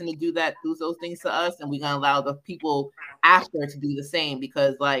that person to do those things to us, and we're gonna allow the people after to do the same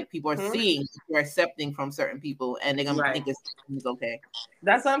because like people are seeing, they're accepting from certain people, and they're gonna think it's okay.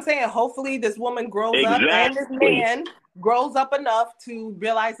 That's what I'm saying. Hopefully, this woman grows up, and this man grows up enough to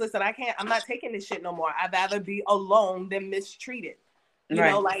realize, listen, I'm not taking this shit no more. I'd rather be alone than mistreated. You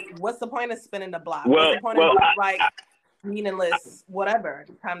know, like what's the point of spinning the block? What's the point of like meaningless, whatever?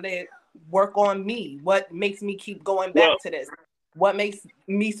 Time to work on me. What makes me keep going back to this? What makes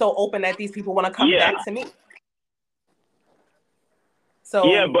me so open that these people want to come back to me? So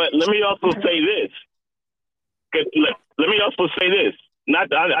but let me also say this. Let me also say this.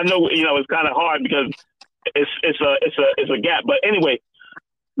 I know it's kind of hard because it's a gap. But anyway,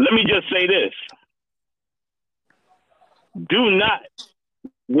 let me just say this. Do not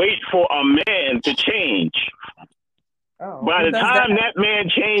wait for a man to change. By the time that man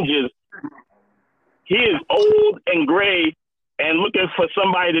changes, he is old and gray and looking for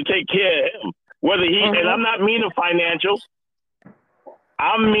somebody to take care of him. Whether and I'm not meaning financial,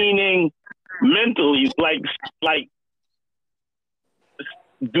 I'm meaning mentally, like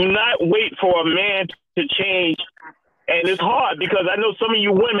do not wait for a man to change. And it's hard because I know some of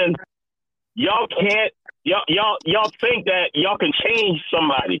you women, y'all can't, y'all think that y'all can change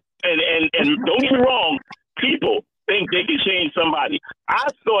somebody. And don't get me wrong, people think they can change somebody. I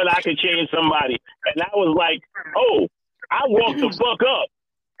thought I could change somebody. And I was like, oh, I walked the fuck up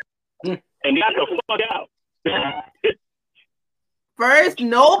and got the fuck out. First,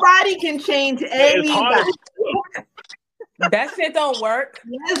 nobody can change anybody. That shit don't work.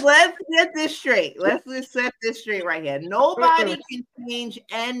 Let's get this straight. Let's just set this straight right here. Nobody can change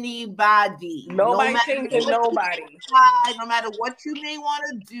anybody. Nobody changes nobody. No matter what you may want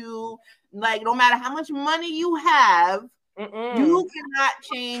to do, like no matter how much money you have, you cannot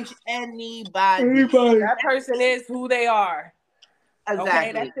change anybody. That person is who they are. Exactly.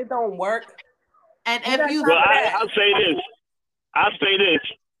 Okay, that shit don't work. And if you, well, I'll say this. I'll say this.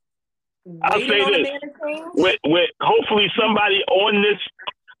 With hopefully somebody on this,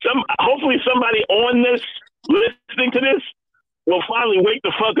 listening to this will finally wake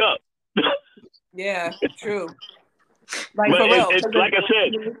the fuck up. Yeah, true. Like, but for real. It's like I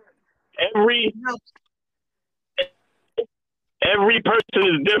said, every person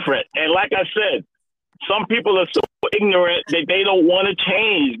is different, and like I said, some people are so ignorant that they don't want to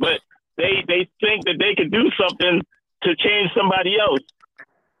change, but they think that they could do something to change somebody else.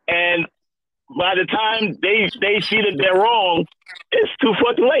 And by the time they see that they're wrong, it's too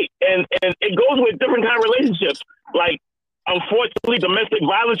fucking late. And it goes with different kind of relationships. Like, unfortunately, domestic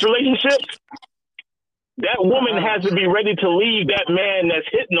violence relationships, that woman has to be ready to leave that man that's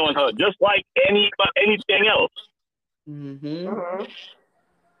hitting on her, just like anything else. Mm-hmm.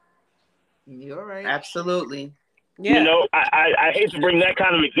 You're right. Absolutely. Yeah. You know, I hate to bring that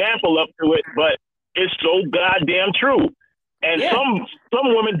kind of example up to it, but it's so goddamn true. And some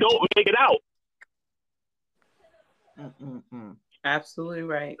women don't make it out. Absolutely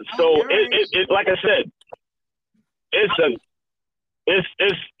right. So it like I said,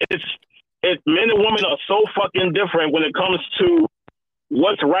 it's men and women are so fucking different when it comes to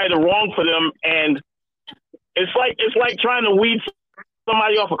what's right or wrong for them, and it's like trying to weed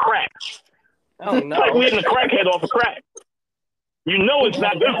somebody off a crack. Oh no! It's like weeding a crackhead off a crack. You know it's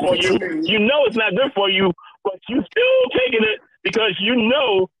not good for you. You know it's not good for you, but you still taking it because you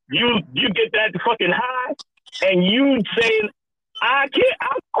know you get that fucking high, and you saying, I'll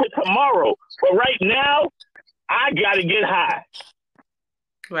quit tomorrow, but right now I gotta get high.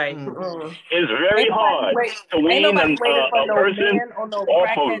 Right. It's very hard to wean a person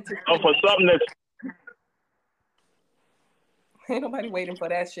off of something that's. Ain't nobody waiting for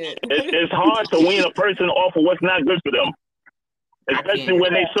that shit. It's hard to wean a person off of what's not good for them, especially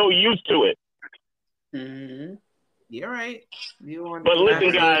when they're so used to it. Mm-hmm. You're right. But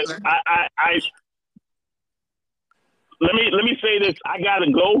listen, guys, I let me say this. I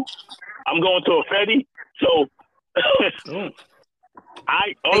gotta go. I'm going to a Fetty, so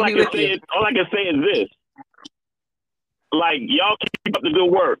all I can say is this. Like, y'all keep up the good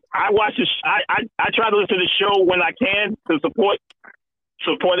work. I watch this. I try to listen to the show when I can to support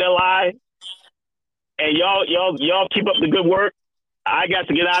LI. And y'all keep up the good work. I got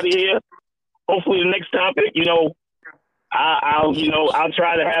to get out of here. Hopefully the next topic, I'll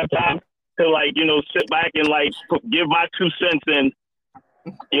try to have time to sit back and give my 2 cents in,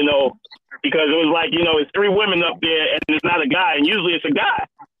 because it was it's 3 women up there and it's not a guy, and usually it's a guy.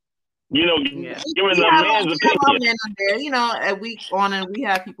 Giving a man's opinion. We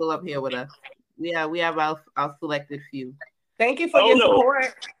have people up here with us. We have our selected few. Thank you for your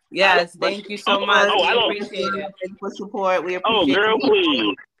support. Yes, thank you so much. We appreciate it. Thank you for support. We appreciate girl,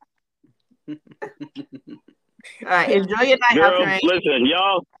 please. All right, enjoy your night, girl, listen,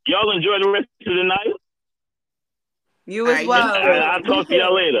 y'all enjoy the rest of the night. You as well. I'll talk to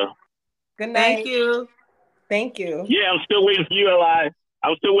y'all later. Good night. Thank you. Yeah, I'm still waiting for you, Li.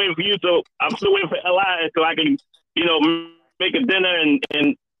 I'm still waiting for you, so I'm still waiting for Li so I can, make a dinner and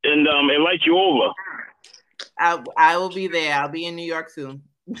invite you over. I will be there. I'll be in New York soon.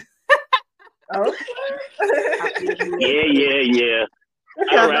 Oh. Yeah.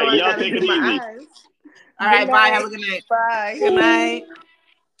 All right, y'all take it easy. All right, bye. Have a good night. Bye. Good night.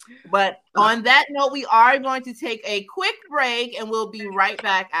 But on that note, we are going to take a quick break, and we'll be right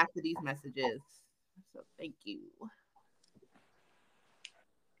back after these messages. So thank you.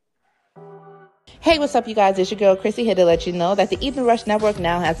 Hey, what's up, you guys? It's your girl, Chrissy, here to let you know that the Evening Rush Network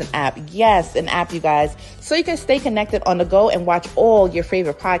now has an app. Yes, an app, you guys. So you can stay connected on the go and watch all your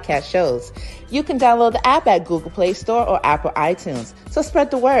favorite podcast shows. You can download the app at Google Play Store or Apple iTunes. So spread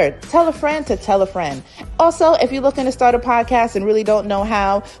the word. Tell a friend to tell a friend. Also, if you're looking to start a podcast and really don't know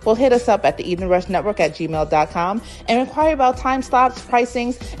how, well, hit us up at the Evening Rush Network at gmail.com and inquire about time slots,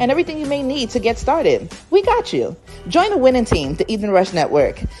 pricings, and everything you may need to get started. We got you. Join the winning team, the Evening Rush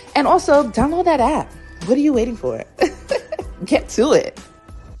Network. And also, download that app. What are you waiting for? Get to it.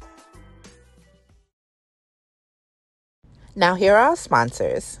 Now, here are our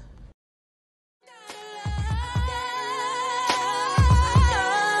sponsors.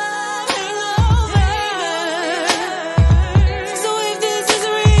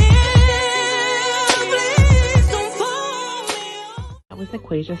 With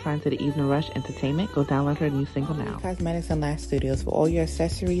Equasia signed to the Evening Rush Entertainment, go download her new single now. Cosmetics and Lash Studios for all your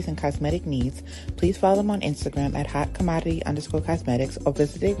accessories and cosmetic needs. Please follow them on Instagram at hotcommodity_cosmetics or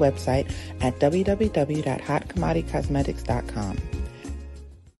visit their website at www.hotcommoditykosmetics.com.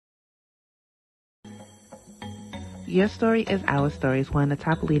 Your Story is Our Story is one of the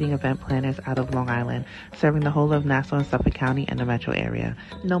top leading event planners out of Long Island, serving the whole of Nassau and Suffolk County and the metro area.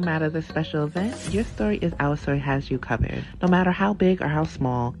 No matter the special event, Your Story is Our Story has you covered. No matter how big or how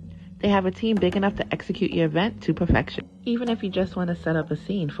small, they have a team big enough to execute your event to perfection. Even if you just want to set up a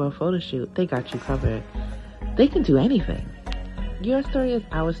scene for a photo shoot, they got you covered. They can do anything. Your Story is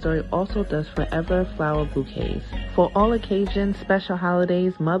Our Story also does forever flower bouquets. For all occasions, special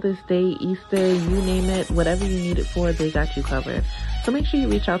holidays, Mother's Day, Easter, you name it, whatever you need it for, they got you covered. So make sure you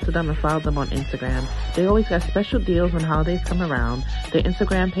reach out to them and follow them on Instagram. They always got special deals when holidays come around. Their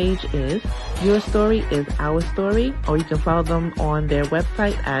Instagram page is Your Story is Our Story, or you can follow them on their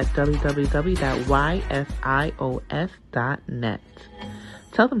website at www.ysios.net.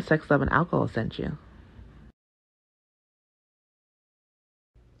 Tell them Sex, Love, and Alcohol sent you.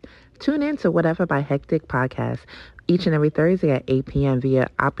 Tune in to Whatever by Hectic Podcast each and every Thursday at 8 p.m. via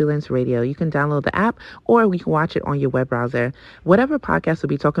Opulence Radio. You can download the app or you can watch it on your web browser. Whatever podcast will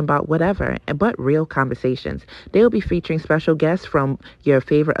be talking about whatever, but real conversations. They will be featuring special guests from your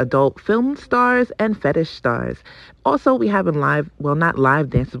favorite adult film stars and fetish stars. Also, we having not live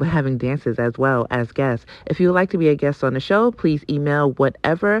dances, but having dances as well as guests. If you would like to be a guest on the show, please email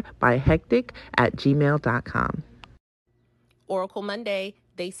whateverbyhectic@gmail.com. Oracle Monday,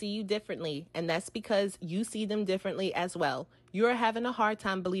 they see you differently, and that's because you see them differently as well. You're having a hard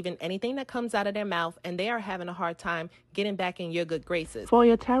time believing anything that comes out of their mouth, and they are having a hard time getting back in your good graces. For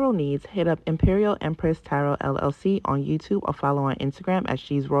your tarot needs, hit up Imperial Empress Tarot LLC on YouTube or follow on Instagram at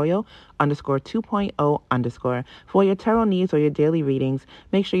She's Royal _2.0 _. For your tarot needs or your daily readings,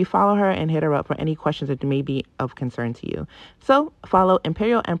 make sure you follow her and hit her up for any questions that may be of concern to you. So follow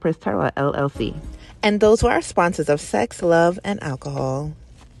Imperial Empress Tarot LLC. And those were our sponsors of Sex, Love, and Alcohol.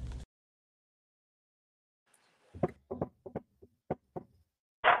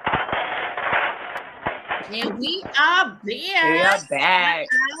 And we are there. We are back.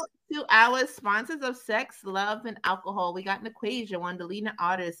 To our sponsors of Sex, Love, and Alcohol. We got Equasia, one of the leading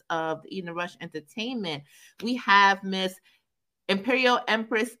artists of the Evening Rush Entertainment. We have Miss Imperial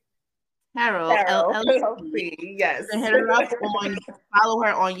Empress Tarot LLC. Yes. So hit her up follow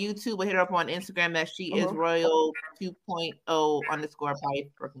her on YouTube, or hit her up on Instagram that she is Royal 2.0 _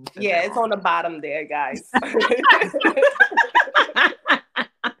 probably. Yeah, it's on the bottom there, guys.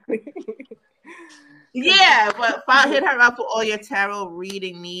 Yeah, but hit her up for all your tarot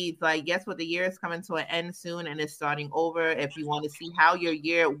reading needs. Like, guess what? The year is coming to an end soon and it's starting over. If you want to see why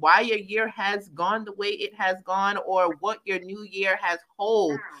your year has gone the way it has gone, or what your new year has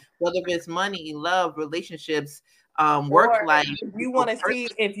hold, whether it's money, love, relationships, work life. If you want to see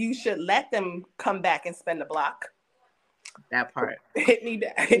if you should let them come back and spend the block. That part. Hit me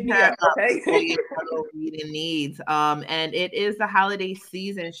up, okay? Reading needs. And it is the holiday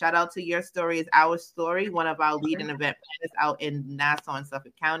season. Shout out to Your Story is Our Story, one of our leading event planners out in Nassau and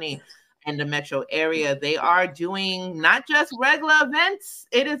Suffolk County and the metro area. They are doing not just regular events.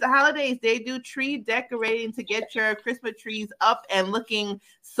 It is the holidays. They do tree decorating to get your Christmas trees up and looking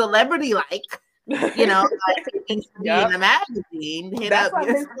celebrity-like. You know, like it needs to be in the magazine. That's why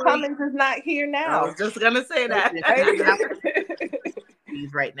Miss Cummins is not here now. I was just gonna say that.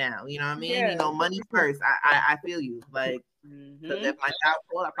 Right now, you know what I mean? You know, money first. I feel you. Like, because if my job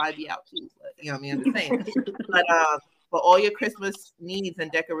called, I'd probably be out too. But you know what I mean? I'm just saying. But for all your Christmas needs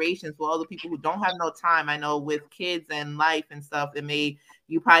and decorations, for all the people who don't have no time, I know with kids and life and stuff,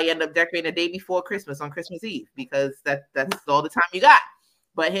 you probably end up decorating the day before Christmas on Christmas Eve, because that's all the time you got.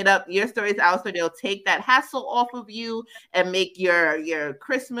 But hit up Your Stories Our Story. They'll take that hassle off of you and make your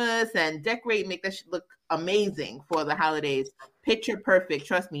Christmas and decorate, make that shit look amazing for the holidays. Picture perfect.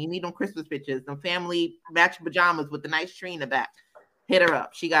 Trust me, you need them Christmas pictures, them family matching pajamas with the nice tree in the back. Hit her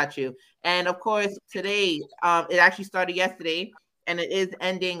up. She got you. And of course, today, it actually started yesterday, and it is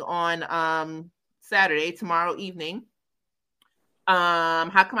ending on Saturday, tomorrow evening,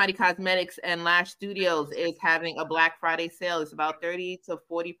 Hot Commodity Cosmetics and Lash Studios is having a Black Friday sale. It's about 30 to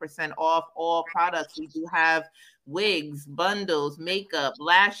 40% off all products. We do have wigs, bundles, makeup,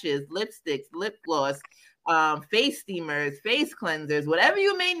 lashes, lipsticks, lip gloss, face steamers, face cleansers, whatever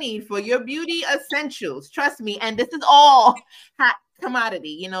you may need for your beauty essentials. Trust me. And this is all hot commodity.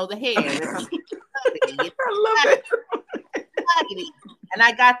 You know, the hair. I love it. Commodity. And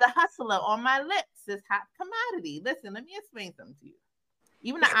I got the hustler on my lips. It's hot commodity. Listen, let me explain something to you.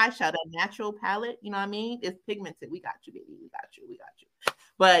 Even the eyeshadow, natural palette, you know what I mean? It's pigmented. We got you, baby. We got you.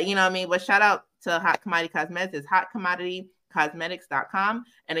 But you know what I mean? But shout out to Hot Commodity Cosmetics. It's hotcommoditycosmetics.com.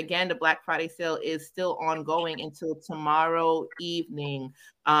 And again, the Black Friday sale is still ongoing until tomorrow evening.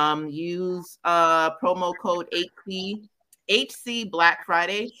 Use promo code HC Black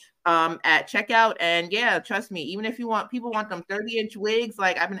Friday at checkout. And yeah, trust me, even if people want them 30-inch wigs,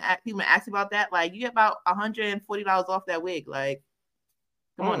 like people asking about that, like you get about $140 off that wig. Like,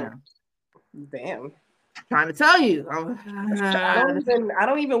 come on now. Damn. Trying to tell you. I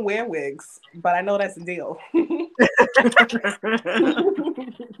don't even wear wigs, but I know that's the deal.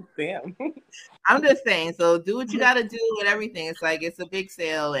 Damn. I'm just saying, so do what you gotta do with everything. It's like it's a big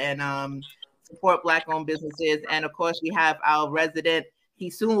sale, and support Black-owned businesses. And of course, we have our resident. He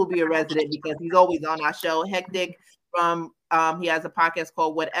soon will be a resident because he's always on our show. Hectic from he has a podcast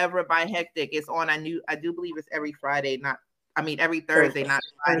called Whatever by Hectic. It's on. I do believe it's every Friday, every Thursday, not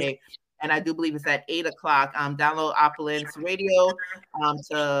Friday. And I do believe it's at 8 o'clock. Download Opulence Radio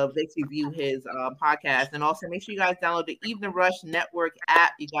to basically view his podcast. And also make sure you guys download the Evening Rush Network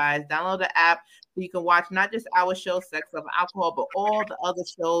app. You guys download the app so you can watch not just our show, Sex, Love, and Alcohol, but all the other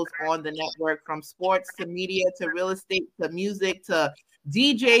shows on the network, from sports to media to real estate to music to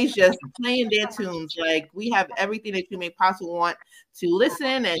DJs just playing their tunes. Like, we have everything that you may possibly want to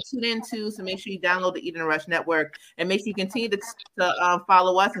listen and tune into. So make sure you download the Evening Rush Network, and make sure you continue to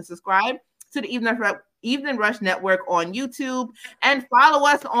follow us and subscribe to the Evening Rush Network on YouTube, and follow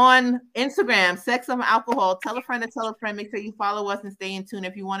us on Instagram, Sex, Love, and Alcohol. Tell a friend to tell a friend. Make sure you follow us and stay in tune.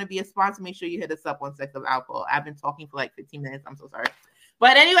 If you want to be a sponsor, make sure you hit us up on Sex, Love, and Alcohol. I've been talking for like 15 minutes. I'm so sorry.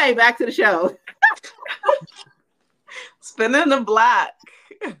 But anyway, back to the show. Spinning the block.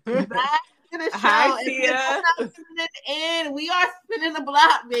 Back to the show. Hi, Tia. And we are spinning the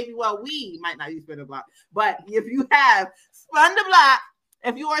block, baby. Well, we might not be spinning the block, but if you have spun the block,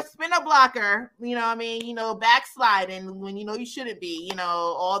 if you are a spinner blocker, you know what I mean, you know, backsliding when you know you shouldn't be, you know,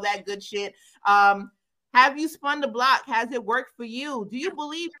 all that good shit. Have you spun the block? Has it worked for you? Do you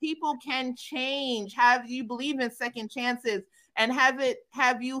believe people can change? Do you believe in second chances? And have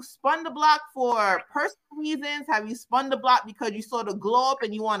you spun the block for personal reasons? Have you spun the block because you saw the glow up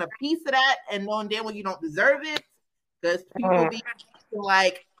and you want a piece of that, and knowing damn well you don't deserve it? Because people be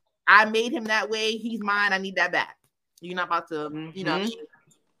like, I made him that way, he's mine, I need that back. You're not about to, you know,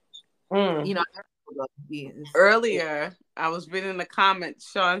 you know. Earlier, I was reading the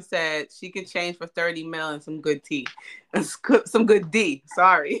comments. Sean said she could change for 30 mil and some good tea, and some good D.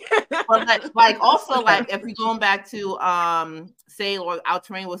 Sorry. Well, like also, like if you're going back to say, or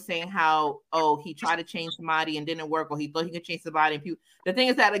Altrain was saying how he tried to change somebody and didn't work, or he thought he could change somebody. And people, the thing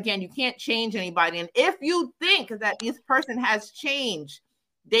is that again, you can't change anybody, and if you think that this person has changed,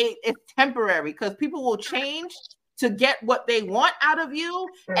 it's temporary, because people will change to get what they want out of you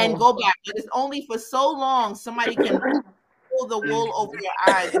and go back. But it's only for so long somebody can pull the wool over your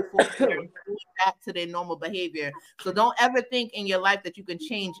eyes before they're going back to their normal behavior. So don't ever think in your life that you can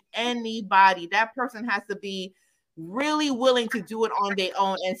change anybody. That person has to be really willing to do it on their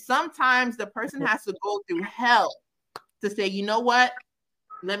own. And sometimes the person has to go through hell to say, you know what?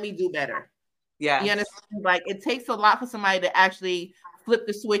 Let me do better. Yeah. You understand? Like, it takes a lot for somebody to actually flip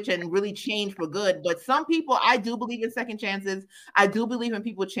the switch and really change for good. But some people, I do believe in second chances. I do believe in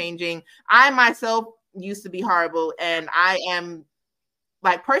people changing. I myself used to be horrible, and I am,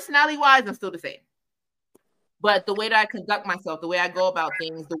 like, personality wise, I'm still the same. But the way that I conduct myself, the way I go about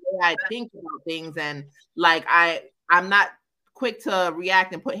things, the way I think about things, and like I'm not quick to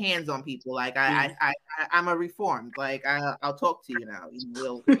react and put hands on people. Like I'm a reformed. Like I'll talk to you now. You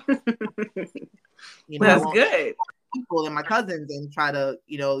know, that's good. People and my cousins and try to,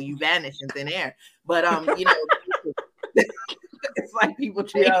 you vanish in thin air. But it's like people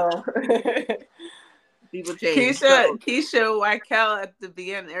change. People change. Keisha Wykel at the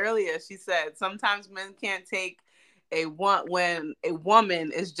beginning earlier, she said sometimes men can't take when a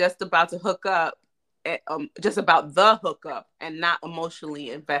woman is just about to hook up, just about the hookup and not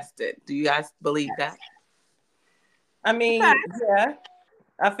emotionally invested. Do you guys believe that? I mean, yeah.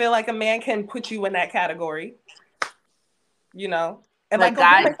 I feel like a man can put you in that category. You know, And But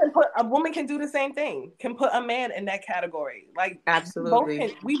like a woman can do the same thing. Can put a man in that category. Like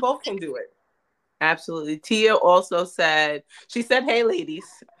absolutely, we both can do it. absolutely. Tia also said, she said, "Hey, ladies."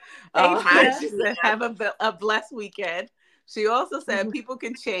 Hey, She said, "Have a blessed weekend." She also said, "People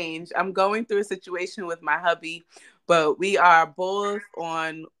can change. I'm going through a situation with my hubby, but we are both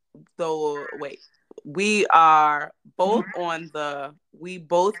on the wait. We are both on the. We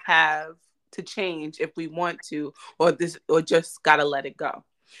both have to change if we want to, or just gotta let it go.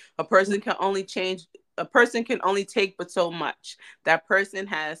 A person can only change. A person can only take but so much. That person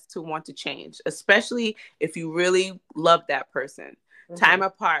has to want to change, especially if you really love that person. Time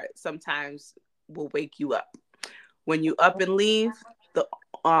apart sometimes will wake you up. When you up and leave,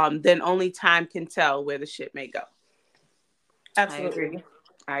 then only time can tell where the shit may go." Absolutely.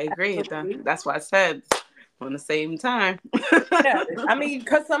 I agree. That's why I said on the same time. Yeah, I mean,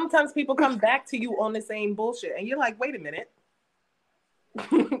 because sometimes people come back to you on the same bullshit, and you're like, "Wait a minute,"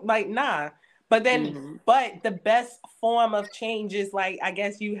 like, nah. But then, but the best form of change is like, I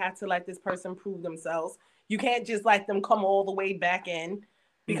guess you have to let this person prove themselves. You can't just let them come all the way back in,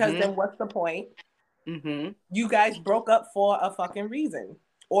 because then what's the point? You guys broke up for a fucking reason,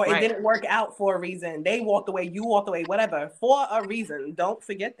 or it didn't work out for a reason. They walked away, you walked away, whatever, for a reason. Don't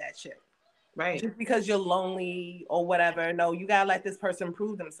forget that shit. Right. Just because you're lonely or whatever. No, you gotta let this person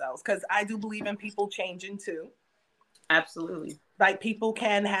prove themselves. Because I do believe in people changing too. Absolutely. Like, people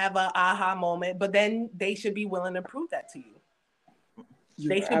can have an aha moment, but then they should be willing to prove that to you.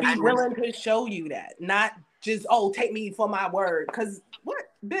 They should be willing to show you that, not just, "Oh, take me for my word." Because what,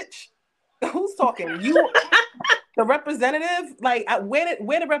 bitch? Who's talking? You, the representative? Like, where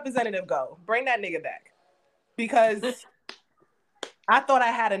the representative go? Bring that nigga back, because I thought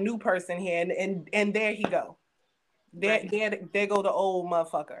I had a new person here, and there he go. There go the old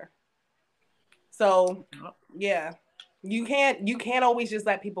motherfucker. So yeah, you can't always just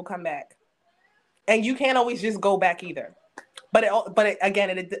let people come back, and you can't always just go back either. But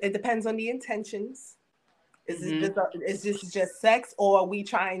it depends on the intentions. Is this just sex, or are we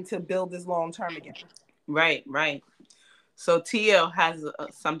trying to build this long term again? Right. So Tia has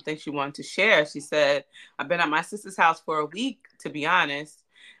something she wanted to share. She said, "I've been at my sister's house for a week, to be honest,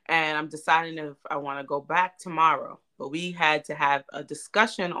 and I'm deciding if I want to go back tomorrow. But we had to have a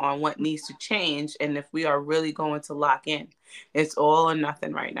discussion on what needs to change and if we are really going to lock in. It's all or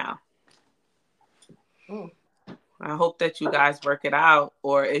nothing right now." I hope that you guys work it out,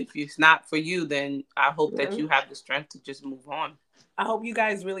 or if it's not for you, then I hope that you have the strength to just move on. I hope you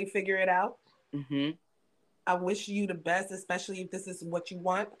guys really figure it out. I wish you the best, especially if this is what you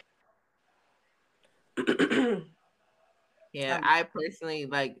want. Yeah, I personally,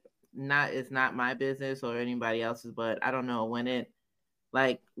 like, it's not my business or anybody else's, but I don't know,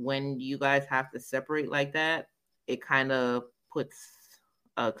 when you guys have to separate like that, it kind of puts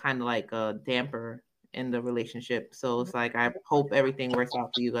a damper in the relationship. So it's like, I hope everything works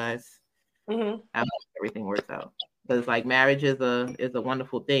out for you guys. I hope everything works out, because like, marriage is a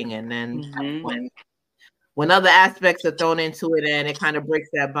wonderful thing, and then when other aspects are thrown into it, and it kind of breaks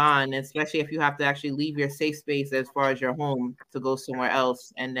that bond, especially if you have to actually leave your safe space as far as your home to go somewhere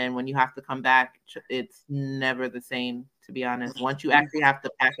else, and then when you have to come back, it's never the same, to be honest. Once you actually have to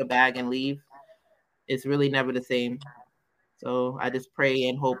pack a bag and leave, it's really never the same. So I just pray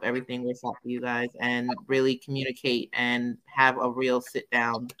and hope everything works out for you guys, and really communicate and have a real sit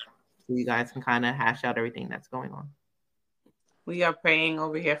down so you guys can kind of hash out everything that's going on. We are praying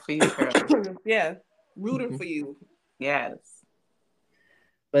over here for you, girl. Yeah, rooting for you. Yes.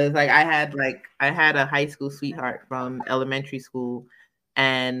 But it's like, I had a high school sweetheart from elementary school,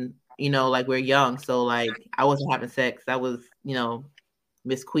 and like, we're young, so like, I wasn't having sex. I was,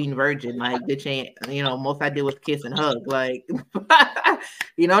 Miss Queen Virgin, like, bitch ain't, most I did was kiss and hug, like,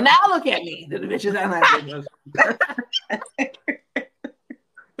 now look at me, the bitches are like,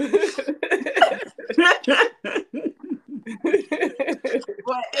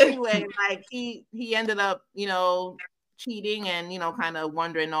 but anyway, like, he ended up, cheating and, kind of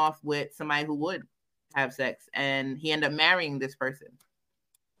wandering off with somebody who would have sex, and he ended up marrying this person.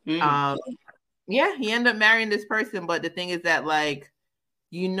 Yeah, he ended up marrying this person, but the thing is that, like,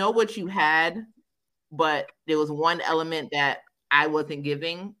 what you had, but there was one element that I wasn't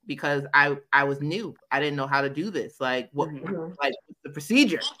giving, because I was new. I didn't know how to do this. Like, what, like, the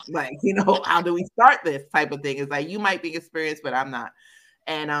procedure, like, how do we start this type of thing? It's like, you might be experienced, but I'm not.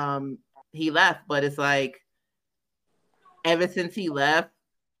 And he left, but it's like, ever since he left,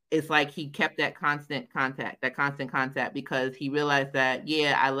 it's like he kept that constant contact, because he realized that,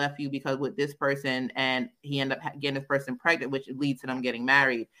 yeah, I left you because with this person, and he ended up getting this person pregnant, which leads to them getting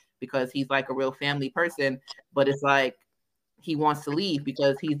married, because he's like a real family person. But it's like, he wants to leave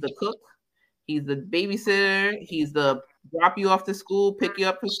because he's the cook, he's the babysitter, he's the drop you off to school, pick you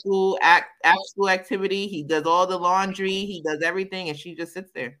up from school, after school activity. He does all the laundry, he does everything, and she just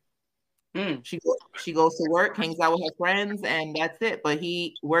sits there. She goes to work, hangs out with her friends, and that's it. But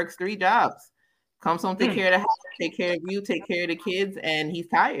he works 3 jobs, comes home, take care of the house, take care of you, take care of the kids, and he's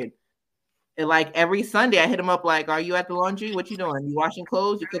tired. And like every Sunday, I hit him up like, "Are you at the laundry? What you doing? You washing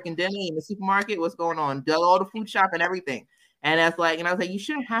clothes? You cooking dinner? You in the supermarket? What's going on?" Does all the food shop and everything. And that's like, and I was like, "You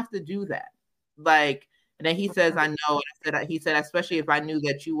shouldn't have to do that." Like, and then he says, "I know." He said, "Especially if I knew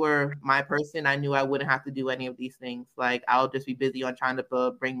that you were my person, I knew I wouldn't have to do any of these things. Like, I'll just be busy on trying to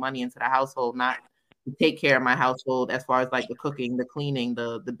bring money into the household, not to take care of my household as far as like the cooking, the cleaning,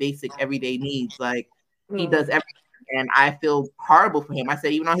 the basic everyday needs. Like, he does everything." And I feel horrible for him. I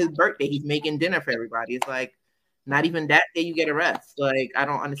said, even on his birthday, he's making dinner for everybody. It's like, not even that day you get a rest. Like, I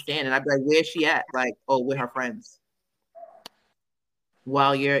don't understand. And I'd be like, where's she at? Like, oh, with her friends.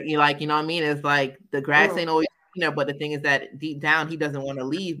 While you're like, you know what I mean? It's like the grass ain't always greener, but the thing is that deep down he doesn't want to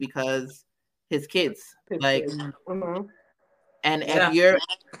leave because his kids. And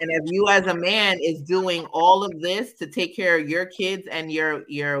if you as a man is doing all of this to take care of your kids and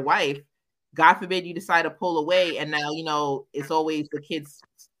your wife, God forbid you decide to pull away, and now you know it's always the kids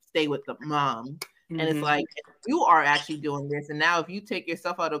stay with the mom. And it's like, you are actually doing this, and now if you take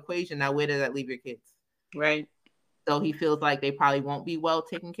yourself out of the equation, now where does that leave your kids? Right. So he feels like they probably won't be well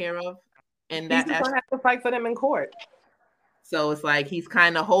taken care of. And he's just gonna have to fight for them in court. So it's like he's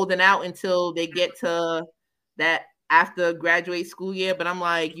kind of holding out until they get to that after graduate school year. But I'm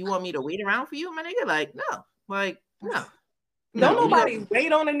like, you want me to wait around for you, my nigga? Like, no. Like, no. Don't nobody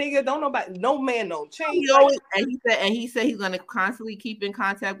wait on a nigga. Don't nobody, no man, no change. He said he's gonna constantly keep in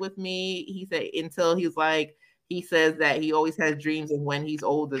contact with me. He said until he's like, he says that he always has dreams, and when he's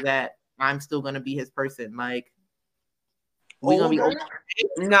older, that I'm still gonna be his person. Like, we gonna be old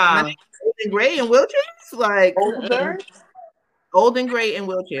and gray in wheelchairs. Like old and gray in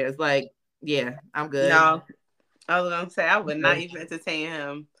wheelchairs. Like, yeah, I'm good. No, I was gonna say I would not even entertain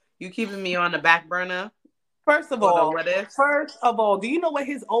him. You keeping me on the back burner? First of all, do you know what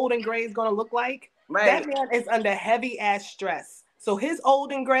his old and gray is going to look like? Right. That man is under heavy ass stress. So his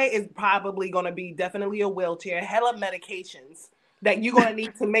old and gray is probably going to be definitely a wheelchair, hella medications that you're going to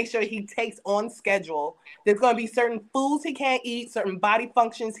need to make sure he takes on schedule. There's going to be certain foods he can't eat, certain body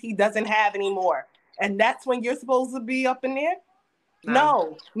functions he doesn't have anymore. And that's when you're supposed to be up in there?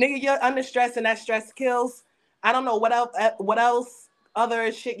 No. Nigga, you're under stress and that stress kills. I don't know what else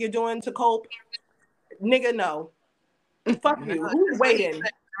other shit you're doing to cope. Nigga, no. Fuck you. Who's waiting?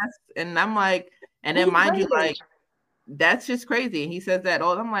 And I'm like, and then mind you, like, that's just crazy. And he says that.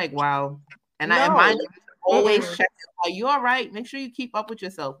 Oh, I'm like, wow. And mind you, always check. Like, you all right? Make sure you keep up with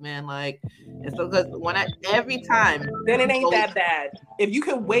yourself, man. Like, and so because every time, then it ain't that bad. If you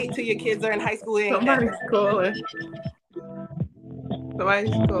can wait till your kids are in high school, it ain't somebody's calling.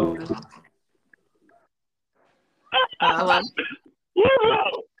 Somebody's calling. Hello.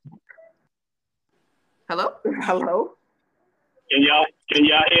 Hello? Hello? Can y'all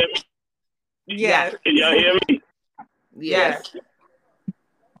hear me? Yes. Can y'all hear me? Yes.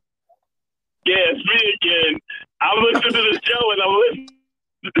 Yeah, it's me again. I'm listening to the show and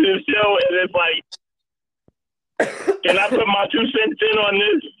it's like, can I put my 2 cents in on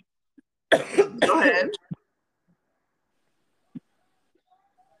this? Go ahead.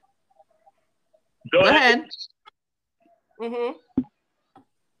 Go ahead. Mm-hmm.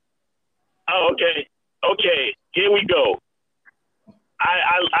 Oh, okay. Okay, here we go.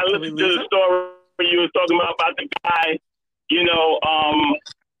 I listened to the story you was talking about the guy, you know,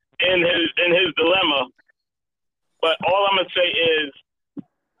 in his dilemma. But all I'm gonna say is,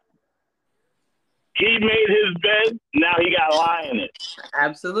 he made his bed. Now he got to lie in it.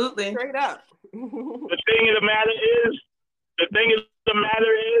 Absolutely. Straight up. The thing of the matter is,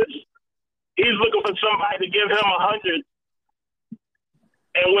 he's looking for somebody to give him 100.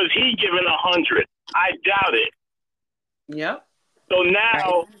 And was he given 100? I doubt it. Yep. So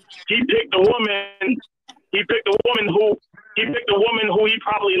now he picked a woman. He picked a woman who he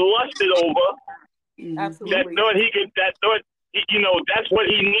probably lusted over. Absolutely. That thought, you know, that's what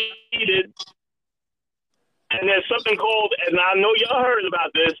he needed. And there's something called, and I know y'all heard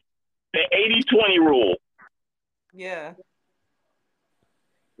about this, the 80-20 rule. Yeah.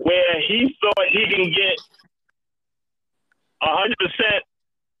 Where he thought he can get 100%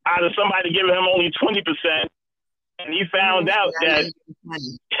 out of somebody giving him only 20%. And he found out that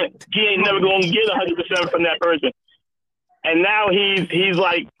he ain't never going to get 100% from that person. And now he's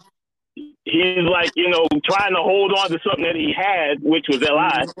like, you know, trying to hold on to something that he had, which was a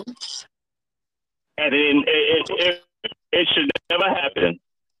lie. And then it should never happen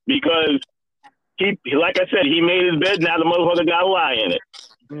because he, like I said, he made his bed. Now the motherfucker got to lie in it.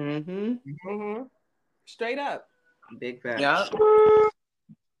 Mm-hmm. Straight up. Big fact. Yup.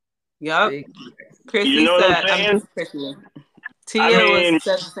 Chrissy You know what said, I'm saying? I mean,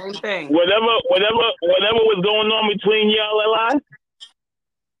 said the same thing. Whatever was going on between y'all, Eli,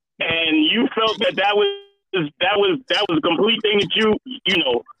 and you felt that was a complete thing that you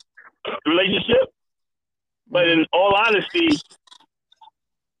know, relationship. But in all honesty,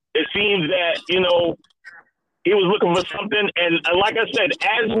 it seems that, you know, he was looking for something. And like I said,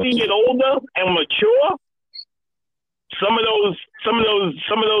 as we get older and mature, some of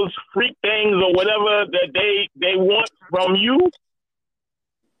those freak things or whatever that they want from you,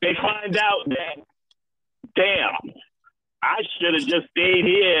 they find out that, damn, I should have just stayed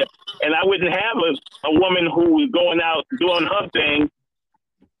here and I wouldn't have a woman who was going out doing her thing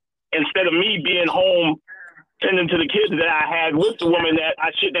instead of me being home tending to the kids that I had with the woman that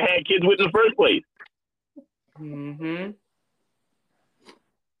I shouldn't have had kids with in the first place. Mm-hmm.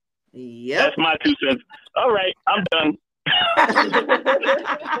 Yep. That's my 2 cents. All right, I'm done.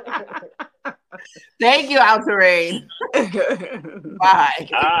 Thank you, Altarade. Bye.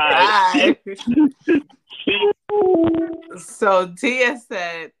 Bye. So Tia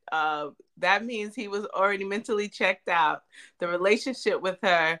said that means he was already mentally checked out the relationship with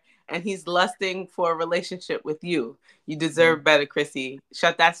her, and he's lusting for a relationship with you. You deserve better, Chrissy.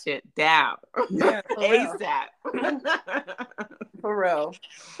 Shut that shit down. Yeah, ASAP. For real.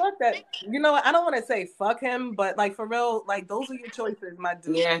 Fuck that. You know what? I don't want to say fuck him, but like for real, like those are your choices, my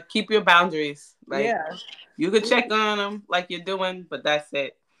dude. Yeah, keep your boundaries. Like, yeah. You could check on him like you're doing, but that's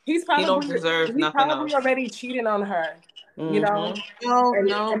it. He don't deserve nothing else. Already cheating on her. Mm-hmm. You know? No.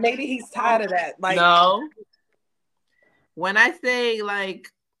 And maybe he's tired of that. Like, no. When I say like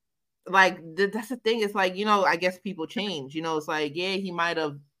that's the thing. It's like, you know, I guess people change. You know, it's like, yeah, he might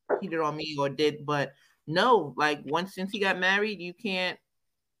have cheated on me or did, but no, like since he got married, you can't,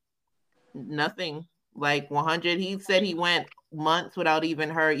 nothing. Like 100. He said he went months without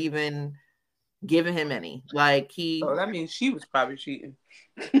her giving him any. Like so that means she was probably cheating.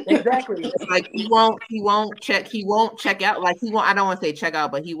 Exactly. It's like he won't check out. Like I don't want to say check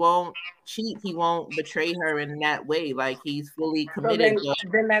out, but he won't cheat. He won't betray her in that way. Like he's fully committed. So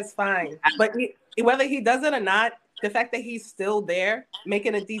then that's fine. But whether he does it or not, the fact that he's still there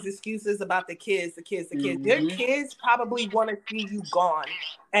making these excuses about the kids. Mm-hmm. Your kids probably want to see you gone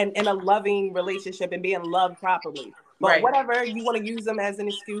and in a loving relationship and being loved properly. But whatever, you want to use them as an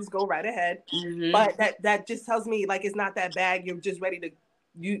excuse, go right ahead. Mm-hmm. But that just tells me like it's not that bad. You're just ready to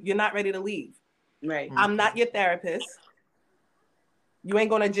you're not ready to leave. Right. I'm not your therapist. You ain't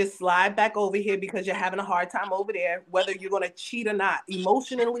gonna just slide back over here because you're having a hard time over there, whether you're gonna cheat or not.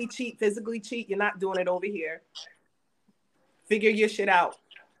 Emotionally cheat, physically cheat, you're not doing it over here. Figure your shit out.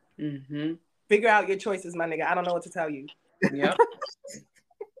 Mm-hmm. Figure out your choices, my nigga. I don't know what to tell you. Yep.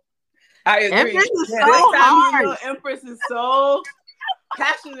 I agree. Empress is so hard. You know, Empress is so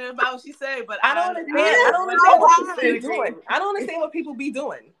passionate about what she say, but I don't understand. I don't understand what people be doing. I don't understand what people be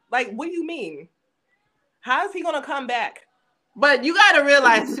doing. Like, what do you mean? How is he gonna come back? But you gotta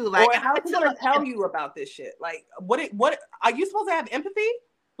realize too, like, or how is he gonna tell you about this shit? Like, what are you supposed to have empathy?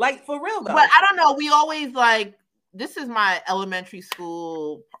 Like, for real though. But I don't know. We always like, this is my elementary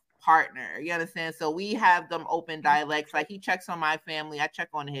school partner. You understand? So we have them open dialects. Like he checks on my family, I check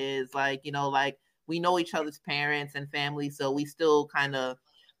on his. Like, you know, like we know each other's parents and family, so we still kind of,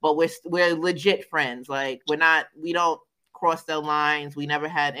 but we're legit friends. Like we don't cross the lines. We never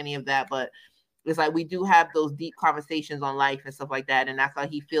had any of that, but it's like we do have those deep conversations on life and stuff like that, and that's how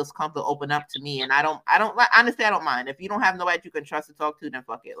he feels comfortable to open up to me. And I don't honestly, I don't mind. If you don't have nobody you can trust to talk to, then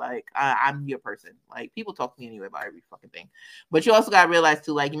fuck it. Like I'm your person. Like people talk to me anyway about every fucking thing. But you also gotta realize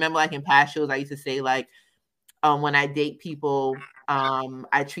too, like, you remember like in past shows I used to say like when I date people,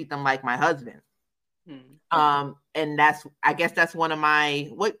 I treat them like my husband. And I guess that's one of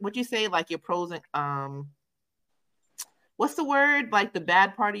my what you say, like your pros and what's the word? Like the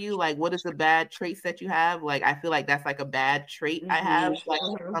bad part of you? Like what is the bad traits that you have? Like I feel like that's like a bad trait I have. Like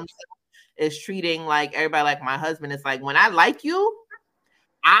is treating like everybody like my husband. It's like when I like you,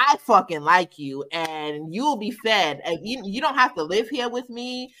 I fucking like you, and you'll be fed. And you don't have to live here with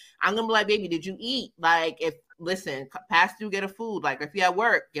me. I'm gonna be like, baby, did you eat? Like listen, pass through, get a food. Like if you're at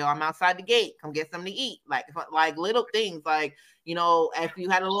work, yo, I'm outside the gate, come get something to eat. Like little things, like, you know, if you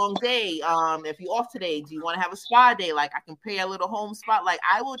had a long day, if you off today, do you want to have a spa day? Like I can pay a little home spot. Like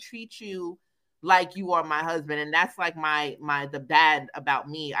I will treat you like you are my husband. And that's like the bad about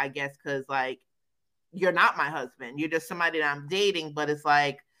me, I guess, because like you're not my husband. You're just somebody that I'm dating, but it's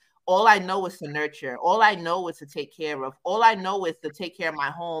like all I know is to nurture. All I know is to take care of. All I know is to take care of my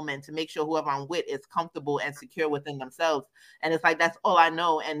home and to make sure whoever I'm with is comfortable and secure within themselves. And it's like, that's all I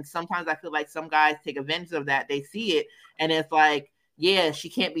know. And sometimes I feel like some guys take advantage of that. They see it and it's like, yeah, she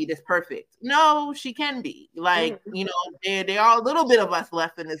can't be this perfect. No, she can be. Like, you know, there are a little bit of us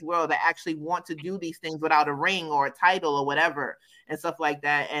left in this world that actually want to do these things without a ring or a title or whatever and stuff like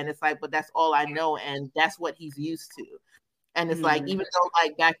that. And it's like, but that's all I know. And that's what he's used to. And it's like, even though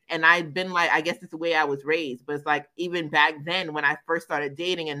like back, and I've been like, I guess it's the way I was raised, but it's like, even back then when I first started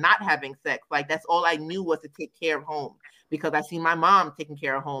dating and not having sex, like that's all I knew was to take care of home because I see my mom taking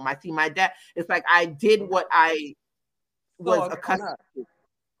care of home. I see my dad. It's like, I did what I was accustomed to.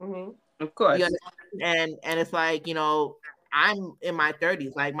 Of course. You know? And it's like, you know, I'm in my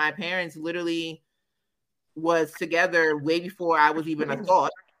 30s. Like my parents literally was together way before I was even a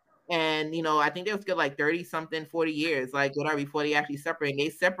thought. And, you know, I think they was good like 30 something, 40 years, like whatever, before they actually separated. They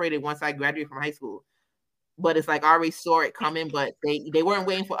separated once I graduated from high school. But it's like I already saw it coming, but they weren't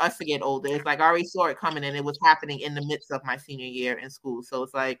waiting for us to get older. It's like I already saw it coming and it was happening in the midst of my senior year in school. So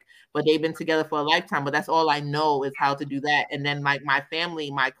it's like, but they've been together for a lifetime, but that's all I know is how to do that. And then like my family,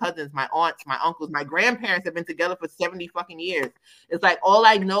 my cousins, my aunts, my uncles, my grandparents have been together for 70 fucking years. It's like all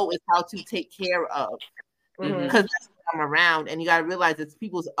I know is how to take care of because that's what I'm around. And you got to realize it's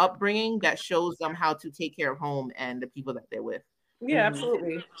people's upbringing that shows them how to take care of home and the people that they're with. Yeah,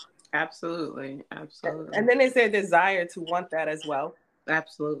 absolutely. Absolutely. And then it's their desire to want that as well.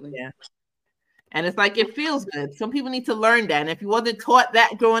 Absolutely. Yeah. And it's like, it feels good. Some people need to learn that. And if you wasn't taught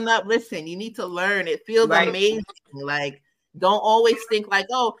that growing up, listen, you need to learn. It feels amazing. Like, don't always think like,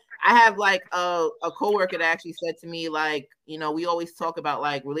 oh, I have like a coworker that actually said to me, like, you know, we always talk about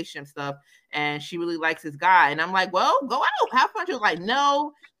like relationship stuff and she really likes this guy. And I'm like, well, go out, have fun. She was like,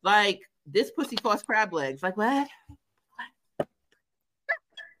 no, like this pussy costs crab legs. Like, what?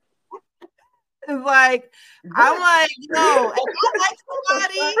 It's like, I'm like, no, if I like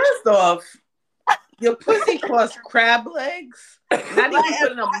somebody. First off, your pussy costs crab legs. Not even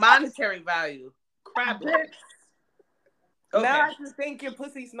putting a monetary value. Crab legs. Okay. Now I just think your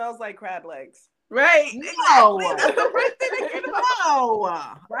pussy smells like crab legs. Right. No. No.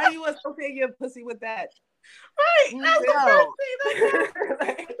 Why you associate your pussy with that? Right.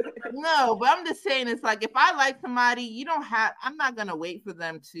 No, but I'm just saying, it's like, if I like somebody, I'm not going to wait for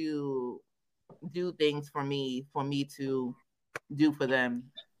them to do things for me to do for them.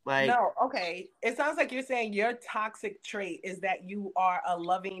 Like, no, okay. It sounds like you're saying your toxic trait is that you are a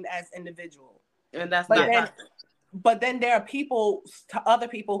loving as individual. And that's not toxic. But then there are other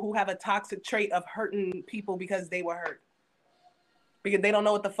people who have a toxic trait of hurting people because they were hurt. Because they don't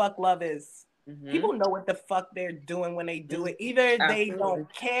know what the fuck love is. Mm-hmm. People know what the fuck they're doing when they do it. Either they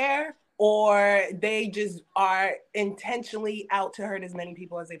don't care or they just are intentionally out to hurt as many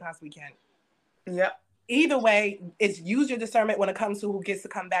people as they possibly can. Yep. Either way, it's use your discernment when it comes to who gets to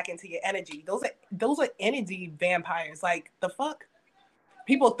come back into your energy. Those are energy vampires. Like, the fuck?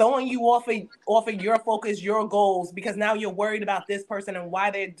 People throwing you off of your focus, your goals, because now you're worried about this person and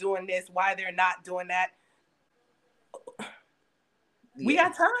why they're doing this, why they're not doing that. Yeah. We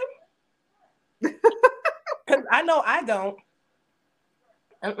got time? Because I know I don't.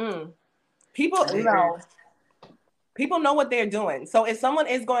 People know what they're doing. So if someone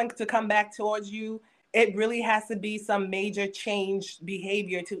is going to come back towards you, it really has to be some major change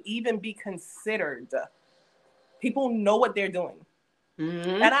behavior to even be considered. People know what they're doing.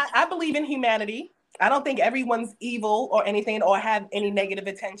 Mm-hmm. And I believe in humanity. I don't think everyone's evil or anything or have any negative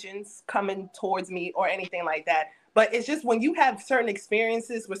intentions coming towards me or anything like that. But it's just when you have certain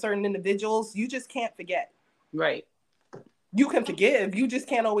experiences with certain individuals, you just can't forget. Right. You can forgive. You just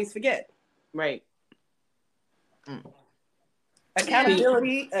can't always forget. Right.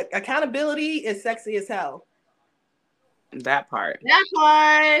 Accountability is sexy as hell. That part.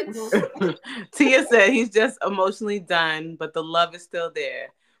 Tia said he's just emotionally done, but the love is still there.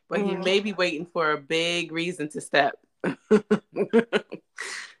 But he may be waiting for a big reason to step.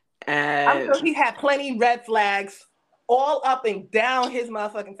 And I'm sure he had plenty red flags all up and down his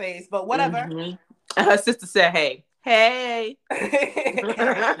motherfucking face, but whatever. Mm-hmm. Her sister said, hey.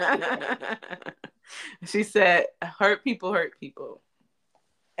 She said, hurt people.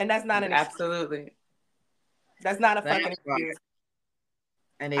 And that's not an absolutely. That's not a fucking excuse.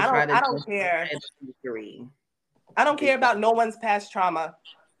 And I don't care. I don't care about no one's past trauma.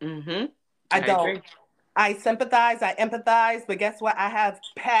 Mm-hmm. I don't. Agree. I sympathize, I empathize, but guess what? I have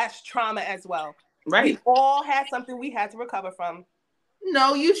past trauma as well. Right. We all had something we had to recover from.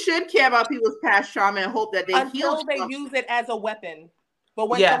 No, you should care about people's past trauma and hope that they heal. Until they use it as a weapon. But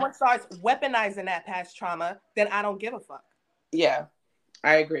when someone starts weaponizing that past trauma, then I don't give a fuck. Yeah.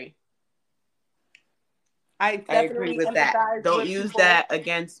 I agree. I definitely agree with that. empathize Don't with use people. that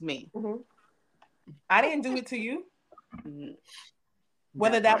against me. I didn't do it to you.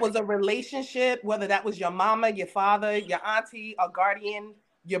 Whether that was a relationship, whether that was your mama, your father, your auntie, a guardian,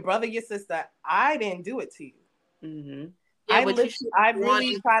 your brother, your sister, I didn't do it to you. Yeah, I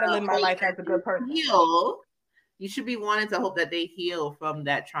really try to live my life as a good person. You should be wanting to hope that they heal from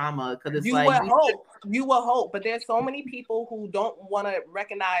that trauma, because it's you will hope, but there's so many people who don't want to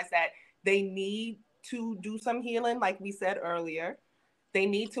recognize that they need to do some healing, like we said earlier. They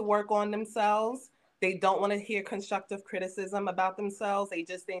need to work on themselves. They don't want to hear constructive criticism about themselves. They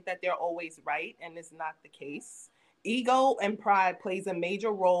just think that they're always right, and it's not the case. Ego and pride plays a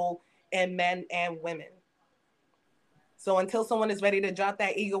major role in men and women. So until someone is ready to drop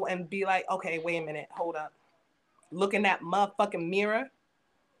that ego and be like, okay, wait a minute, hold up. Look in that motherfucking mirror,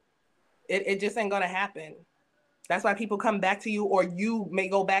 it just ain't gonna happen. That's why people come back to you, or you may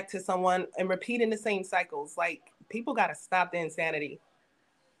go back to someone and repeating the same cycles. Like, people gotta stop the insanity.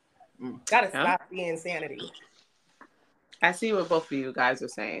 Gotta stop the insanity. I see what both of you guys are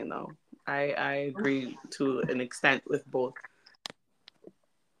saying, though. I agree to an extent with both.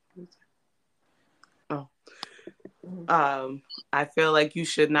 I feel like you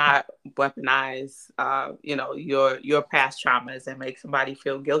should not weaponize, your past traumas and make somebody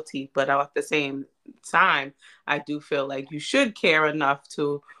feel guilty. But at the same time, I do feel like you should care enough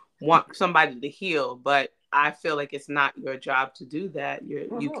to want somebody to heal. But I feel like it's not your job to do that.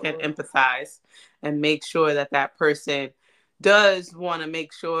 You can empathize and make sure that person does want to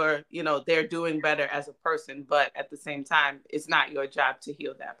make sure, they're doing better as a person. But at the same time, it's not your job to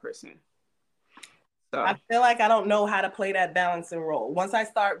heal that person. So I feel like I don't know how to play that balancing role. Once I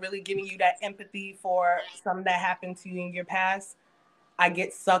start really giving you that empathy for something that happened to you in your past, I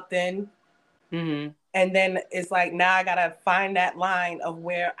get sucked in. And then it's like, now I got to find that line of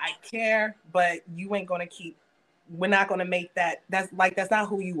where I care, but you ain't going to we're not going to make that. That's not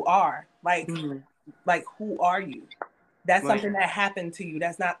who you are. Like, who are you? That's something that happened to you.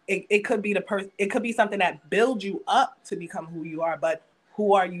 That's not, it could be it could be something that builds you up to become who you are, but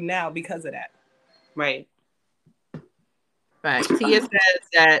who are you now because of that? Right. Tia says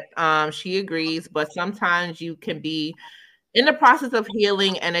that she agrees, but sometimes you can be in the process of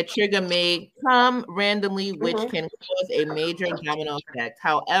healing and a trigger may come randomly, which can cause a major domino effect.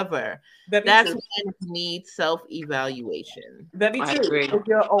 However, that's when you need self-evaluation. Very true. If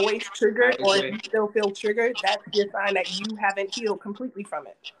you're always triggered or if you still feel triggered, that's your sign that you haven't healed completely from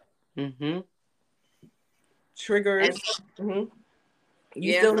it. Triggers.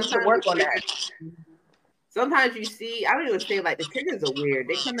 You still need to work on that. Sometimes you see, I don't even say like the triggers are weird.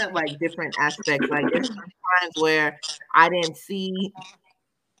 They come at like different aspects. Like there's times where I didn't see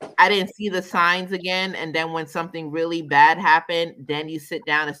the signs again. And then when something really bad happened, then you sit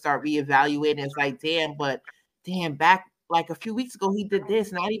down and start reevaluating. It's like, damn, back like a few weeks ago, he did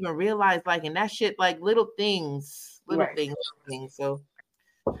this. And I didn't even realize like, and that shit, like little things. So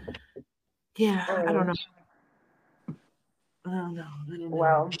yeah, I don't know.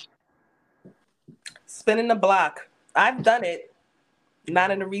 Well, spinning the block. I've done it, not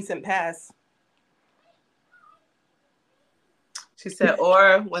in the recent past. She said,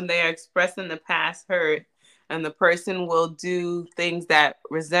 or when they are expressing the past hurt and the person will do things that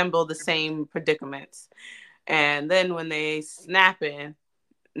resemble the same predicaments. And then when they snapping,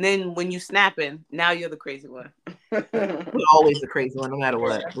 then when you snapping, now you're the crazy one. We're always the crazy one, no matter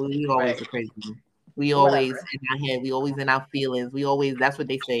what. We always the crazy one. We always in our head. We always in our feelings. We always, that's what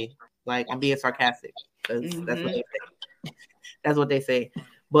they say. Like, I'm being sarcastic. That's what they say. That's what they say.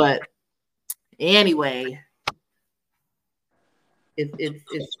 But anyway,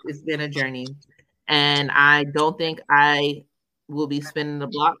 it's been a journey. And I don't think I will be spinning the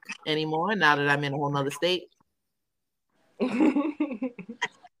block anymore now that I'm in a whole nother state. It's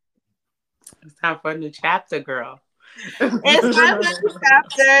time for a new chapter, girl. It's time for a new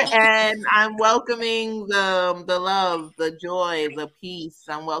chapter, and I'm welcoming the love, the joy, the peace.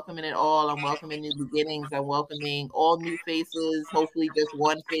 I'm welcoming it all. I'm welcoming new beginnings. I'm welcoming all new faces. Hopefully, just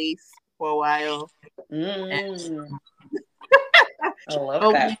one face for a while. I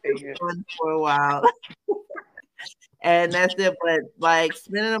love that one for a while. And that's it. But like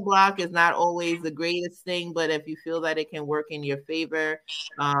spinning a block is not always the greatest thing. But if you feel that it can work in your favor,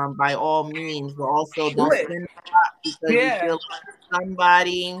 by all means. But also don't spin the block because you feel like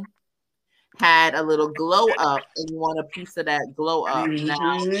somebody had a little glow up and you want a piece of that glow up. Now,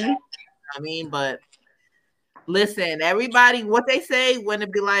 I mean, but Listen, everybody, what they say when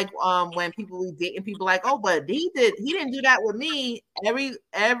it be like, when people be dating people like, oh, but he didn't do that with me.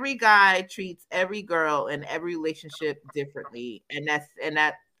 Every guy treats every girl in every relationship differently, and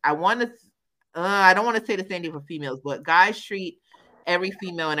that I want to, I don't want to say the same thing for females, but guys treat every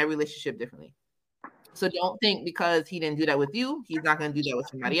female in every relationship differently. So don't think because he didn't do that with you, he's not going to do that with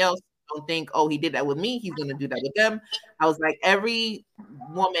somebody else. Don't think, oh, he did that with me, he's going to do that with them. I was like, every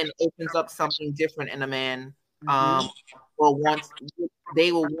woman opens up something different in a man. Will want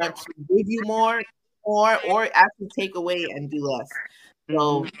they will want to give you more or actually take away and do less.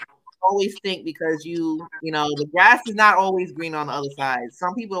 So always think, because you know the grass is not always green on the other side.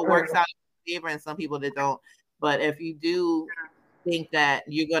 Some people it works out in favor and some people that don't. But if you do think that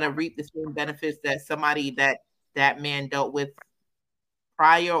you're going to reap the same benefits that somebody that man dealt with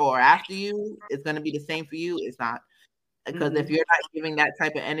prior or after you, it's going to be the same for you. It's not. Because if you're not giving that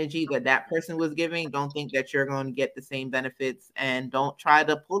type of energy that person was giving, don't think that you're going to get the same benefits, and don't try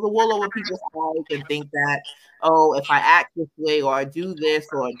to pull the wool over people's eyes and think that, oh, if I act this way or do this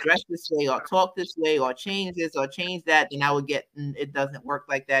or dress this way or talk this way or change this or change that, then I would get. It doesn't work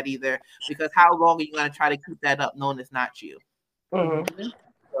like that either, because how long are you going to try to keep that up knowing it's not you?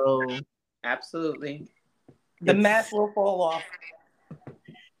 So absolutely, the mask will fall off.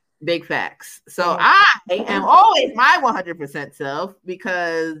 Big facts. So I am always my 100% self,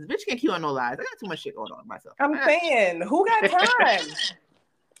 because bitch can't keep on no lies. I got too much shit going on myself. I'm saying, who got time?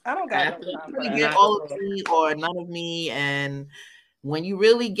 I don't got no time. Really get all of me or none of me. And when you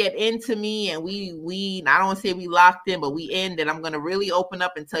really get into me and we I don't want to say we locked in, but we in, then I'm gonna really open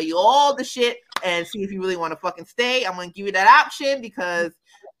up and tell you all the shit and see if you really want to fucking stay. I'm gonna give you that option, because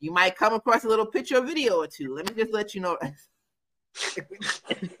you might come across a little picture or video or two. Let me just let you know.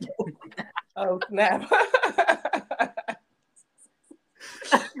 Oh snap.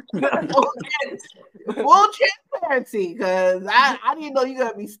 Full transparency, because I didn't know you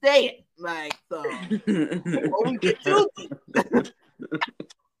gonna be staying. Like, so before we get too deep,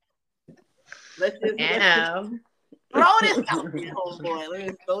 let's just throw this out there, homeboy. Let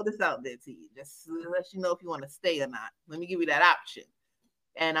me throw this out there to you. Just to let you know if you want to stay or not. Let me give you that option.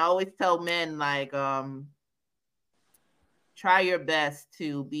 And I always tell men, like, try your best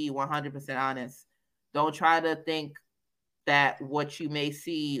to be 100% honest. Don't try to think that what you may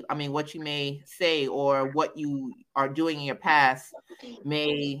say or what you are doing in your past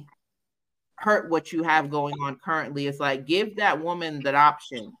may hurt what you have going on currently. It's like, give that woman that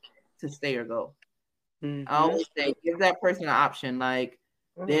option to stay or go. I always say, give that person an option. Like,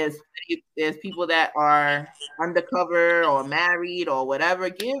 there's people that are undercover or married or whatever.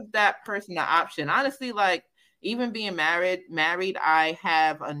 Give that person an option. Honestly, like, even being married, I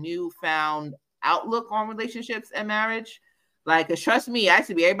have a newfound outlook on relationships and marriage. Like, cause trust me, I used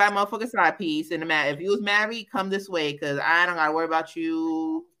to be everybody motherfucking side piece in the mat. If you was married, come this way, cause I don't gotta worry about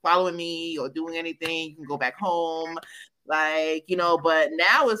you following me or doing anything. You can go back home, like, you know. But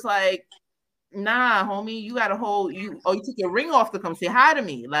now it's like, nah, homie, you got a whole you took your ring off to come say hi to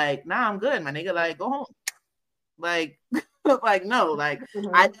me. Like, nah, I'm good, my nigga. Like, go home. Like, like no, like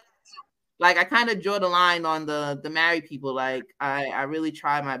I kind of draw the line on the married people. Like, I really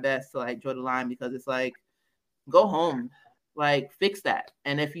try my best to like draw the line, because it's like, go home, like, fix that.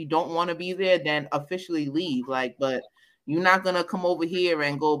 And if you don't want to be there, then officially leave. Like, but you're not gonna come over here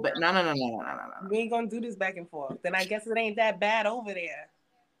and go back. No. We ain't gonna do this back and forth. Then I guess it ain't that bad over there.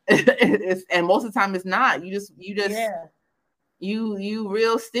 And most of the time it's not. You just you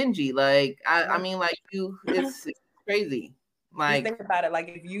real stingy. Like, I mean, like, it's crazy. Like, think about it, like,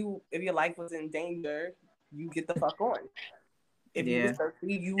 if your life was in danger, you get the fuck on. If you was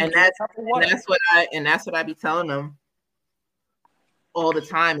thirsty, you that's what I be telling them all the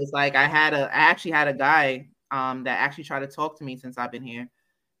time. It's like, I actually had a guy that actually tried to talk to me since I've been here,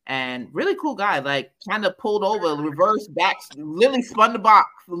 and really cool guy, like, kind of pulled over, reverse back, literally spun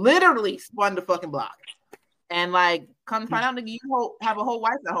the fucking block, and like, come find out, nigga, you have a whole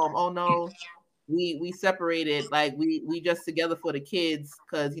wife at home. Oh no. We separated, like, we just together for the kids,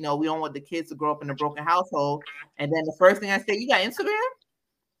 because, you know, we don't want the kids to grow up in a broken household. And then the first thing I say, you got Instagram?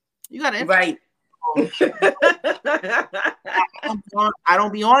 You got Instagram? Right. I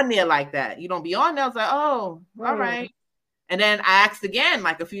don't be on there like that. You don't be on there. I was like, oh, all right. And then I asked again,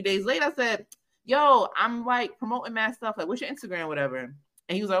 like, a few days later, I said, yo, I'm like promoting mad stuff. Like, what's your Instagram, whatever?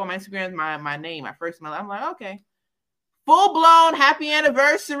 And he was like, oh, my Instagram is my name, my first name. I'm like, okay. Full blown happy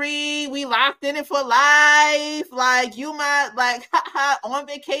anniversary. We locked in it for life. Like, you might, like, on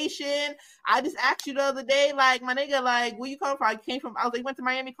vacation. I just asked you the other day, like, my nigga, like, where you come from? I was like, you went to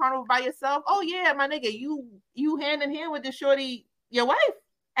Miami Carnival by yourself? Oh yeah, my nigga, you hand in hand with this shorty, your wife,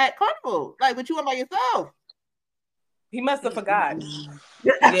 at Carnival. Like, but you went by yourself. He must have forgot.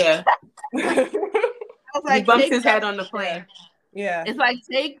 Yeah. I was He like, bumped take his that- head on the plane. Yeah. It's like,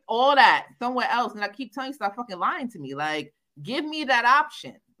 take all that somewhere else. And I keep telling you, stop fucking lying to me. Like, give me that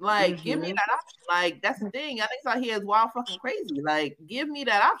option. Like, give me that option. Like, that's the thing. I think out here is wild fucking crazy. Like, give me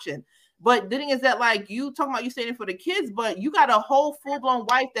that option. But the thing is that, like, you talking about you staying for the kids, but you got a whole full-blown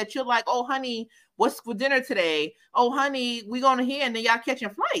wife that you're like, oh, honey, what's for dinner today? Oh, honey, we going to here, and then y'all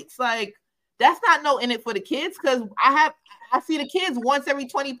catching flights. Like, that's not no in it for the kids, because I see the kids once every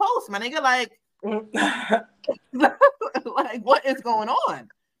 20 posts, my nigga. Like, like, what is going on?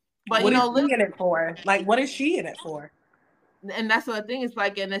 But what you know, is she in it for? Like, what is she in it for? And that's what the thing is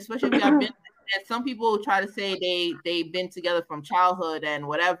like, and especially if y'all been, and some people try to say they've been together from childhood and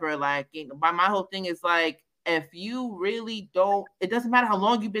whatever. Like, but my whole thing is like, if you really don't, it doesn't matter how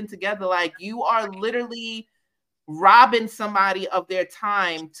long you've been together. Like, you are literally robbing somebody of their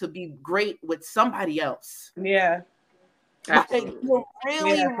time to be great with somebody else. Yeah. Like, you're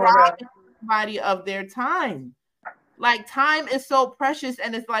really robbing somebody of their time. Like, time is so precious,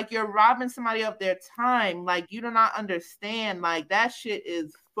 and it's like you're robbing somebody of their time. Like, you do not understand. Like, that shit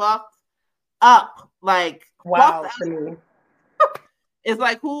is fucked up. Like, wow. It's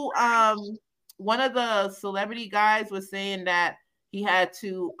like who one of the celebrity guys was saying that he had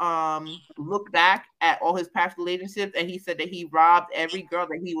to look back at all his past relationships, and he said that he robbed every girl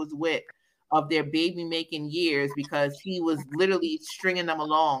that he was with of their baby making years because he was literally stringing them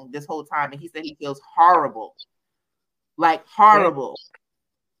along this whole time, and he said he feels horrible. Like, horrible.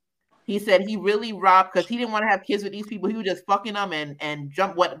 He said he really robbed because he didn't want to have kids with these people. He was just fucking them and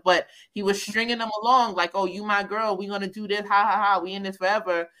jump what, but he was stringing them along like, oh, you my girl, we're gonna do this, ha ha ha, we in this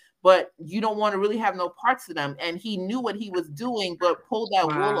forever. But you don't want to really have no parts of them. And he knew what he was doing, but pulled that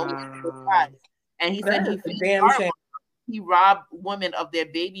wool over his eyes. And he said he robbed women of their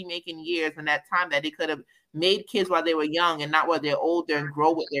baby making years and that time that they could have made kids while they were young and not while they're older and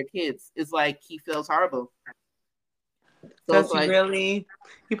grow with their kids. It's like he feels horrible. So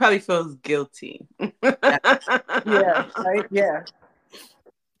he probably feels guilty. Yeah, right. Yeah.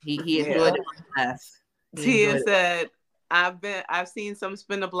 He enjoyed it less. Tia said, I've seen some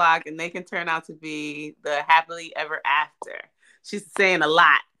spin the block and they can turn out to be the happily ever after. She's saying a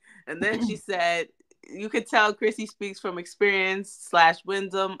lot. And then she said, you could tell Chrissy speaks from experience /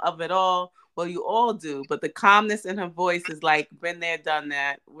 wisdom of it all. Well, you all do, but the calmness in her voice is like, been there, done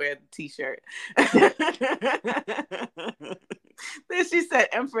that, wear the t-shirt. Then she said,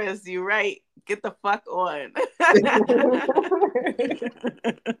 Empress, you right. Get the fuck on.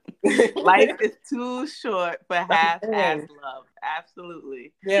 Life is too short for half-ass love.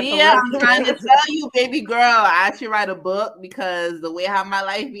 Absolutely. Yeah, I'm trying to tell you, baby girl, I should write a book because the way how my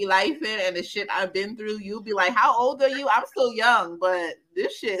life be lifing and the shit I've been through, you'll be like, how old are you? I'm still young, but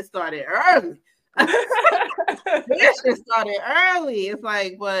this shit started early. This shit started early. It's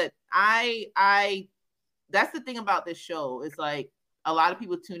like, but I that's the thing about this show. It's like a lot of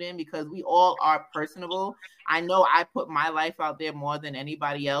people tune in because we all are personable. I know I put my life out there more than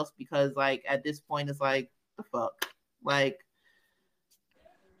anybody else because, like, at this point, it's like, the fuck? Like,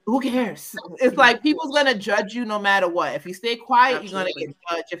 who cares? It's like people's gonna judge you no matter what. If you stay quiet, you're gonna get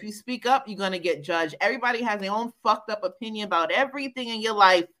judged. If you speak up, you're gonna get judged. Everybody has their own fucked up opinion about everything in your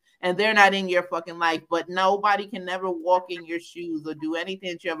life, and they're not in your fucking life. But nobody can never walk in your shoes or do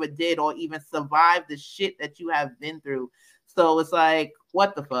anything that you ever did or even survive the shit that you have been through. So it's like,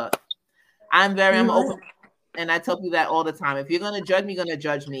 what the fuck? I'm open. And I tell you that all the time. If you're going to judge me, you're going to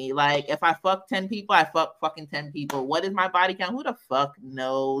judge me. Like, if I fuck 10 people, I fuck fucking 10 people. What is my body count? Who the fuck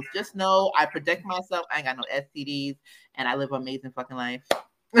knows? Just know I protect myself. I ain't got no STDs. And I live an amazing fucking life.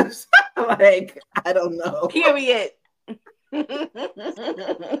 Like, I don't know. Period. Like,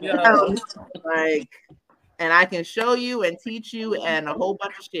 and I can show you and teach you and a whole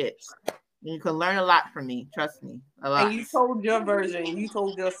bunch of shit. You can learn a lot from me. Trust me. A lot. And you told your version. You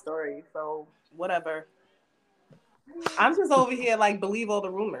told your story. So, whatever. I'm just over here like believe all the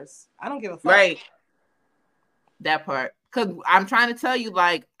rumors. I don't give a fuck. Right. That part. Because I'm trying to tell you,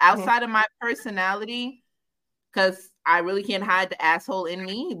 like, outside of my personality, because I really can't hide the asshole in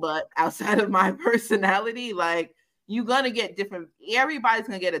me, but outside of my personality, like, you're going to get different. Everybody's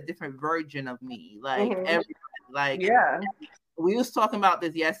going to get a different version of me. Like, everybody. Like, yeah. We was talking about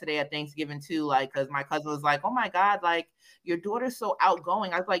this yesterday at Thanksgiving too, like, because my cousin was like, oh my God, like, your daughter's so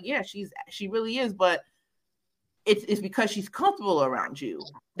outgoing. I was like, yeah, she really is, but it's because she's comfortable around you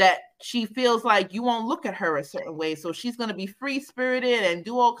that she feels like you won't look at her a certain way. So she's going to be free-spirited and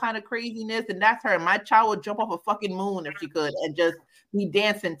do all kind of craziness. And that's her. My child would jump off a fucking moon if she could and just be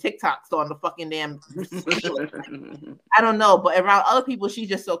dancing TikToks on the fucking damn. I don't know. But around other people, she's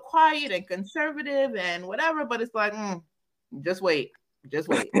just so quiet and conservative and whatever. But it's like, just wait. Just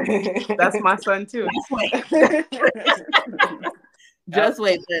wait. That's my son too. Just wait. Just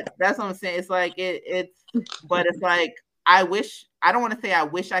wait. But that's what I'm saying. It's like but it's like I don't want to say I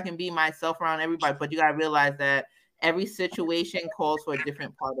wish I can be myself around everybody, but you gotta realize that every situation calls for a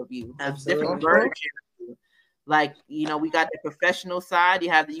different part of you, a different version of you. Like, we got the professional side.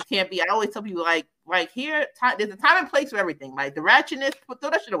 You can't be. I always tell people like here, there's a time and place for everything. Like the ratchetness, throw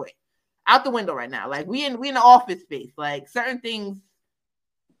that shit away, out the window right now. Like we in the office space. Like certain things,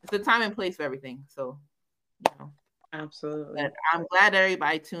 it's a time and place for everything. So, absolutely. But I'm glad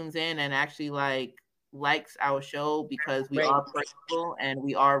everybody tunes in and actually likes our show because we are personal and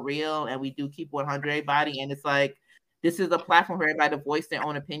we are real and we do keep 100 everybody. And it's like, this is a platform for everybody to voice their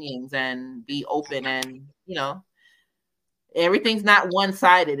own opinions and be open. And, everything's not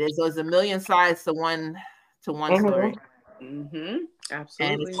one-sided. There's a million sides to one story. Mm-hmm.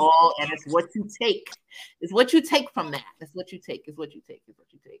 Absolutely. And it's what you take. It's what you take from that. It's what you take.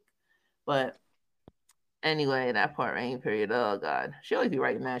 But anyway, that part rain period. Oh God. She always be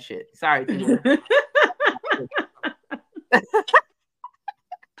writing that shit. Sorry. The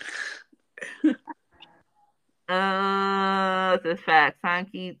facts. Time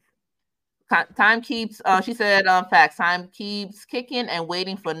keeps. She said, facts. Time keeps kicking and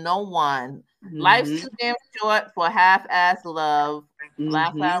waiting for no one. Mm-hmm. Life's too damn short for half-ass love. Mm-hmm.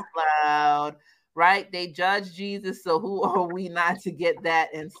 Laugh out loud. Right? They judge Jesus, so who are we not to get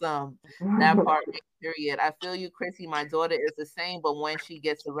that in some? That part. Period. I feel you, Chrissy. My daughter is the same, but when she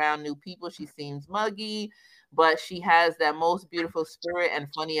gets around new people, she seems muggy. But she has that most beautiful spirit and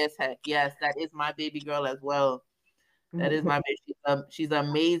funny as heck. Yes, that is my baby girl as well. That is my baby. She's an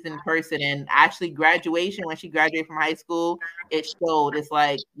amazing person. And actually, when she graduated from high school, it showed. It's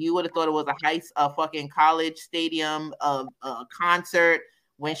like you would have thought it was a fucking college stadium, a concert.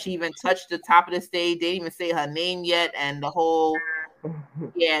 When she even touched the top of the stage, they didn't even say her name yet, and the whole.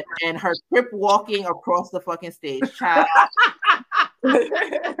 Yeah, and her crip walking across the fucking stage, child.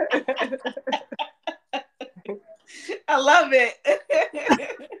 I love it.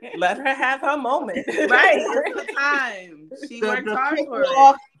 Let her have her moment. Right, it's the time. She worked hard for it.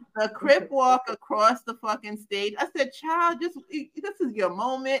 The crip walk across the fucking stage. I said, child, this is your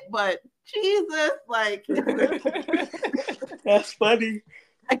moment, but Jesus, like. That's funny.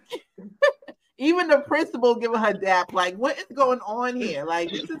 Even the principal giving her dap, like, what is going on here?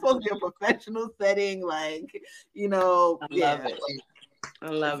 Like, this is supposed to be a professional setting, like, I love it. I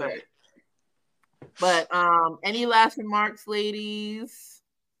love it. But any last remarks, ladies?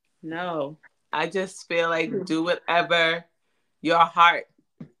 No, I just feel like do whatever your heart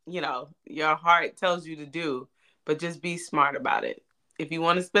tells you to do, but just be smart about it. If you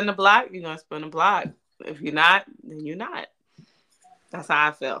want to spin the block, you're gonna spin the block. If you're not, then you're not. That's how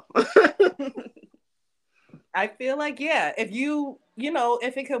I feel. I feel like, yeah, if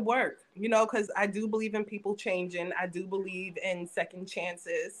if it could work, because I do believe in people changing. I do believe in second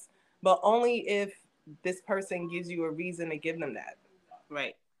chances, but only if this person gives you a reason to give them that.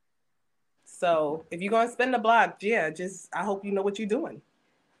 Right. So if you're going to spin the block, yeah, I hope you know what you're doing.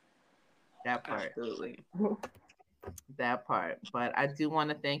 That part. Absolutely. That part. But I do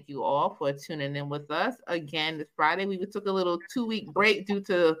want to thank you all for tuning in with us again this Friday. We took a little 2-week break due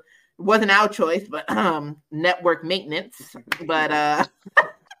to, it wasn't our choice, but network maintenance. But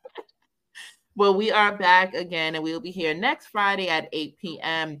well, we are back again, and we'll be here next Friday at 8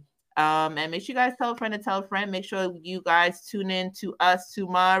 p.m. And make sure you guys tell a friend to tell a friend. Make sure you guys tune in to us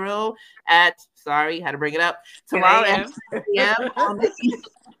tomorrow at tomorrow at 6 p.m. on the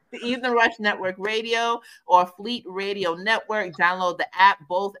Evening Rush Network Radio or Fleet Radio Network. Download the app,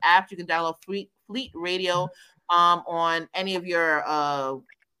 both apps. You can download Fleet Radio on any of your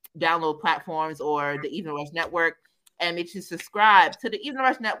download platforms or the Evening Rush Network. And make sure you subscribe to the Evening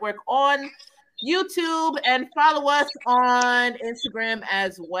Rush Network on YouTube and follow us on Instagram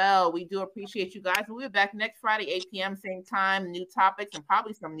as well. We do appreciate you guys. We'll be back next Friday, 8 p.m., same time, new topics and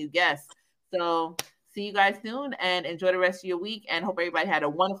probably some new guests. So see you guys soon and enjoy the rest of your week. And hope everybody had a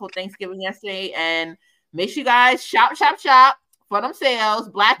wonderful Thanksgiving yesterday. And make sure you guys shop for themselves.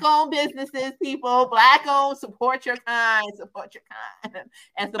 Black-owned businesses, people. Black-owned. Support your kind.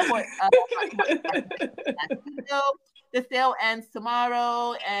 And support the sale ends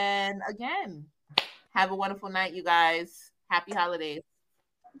tomorrow. And again, have a wonderful night, you guys. Happy holidays.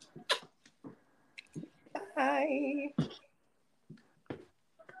 Bye.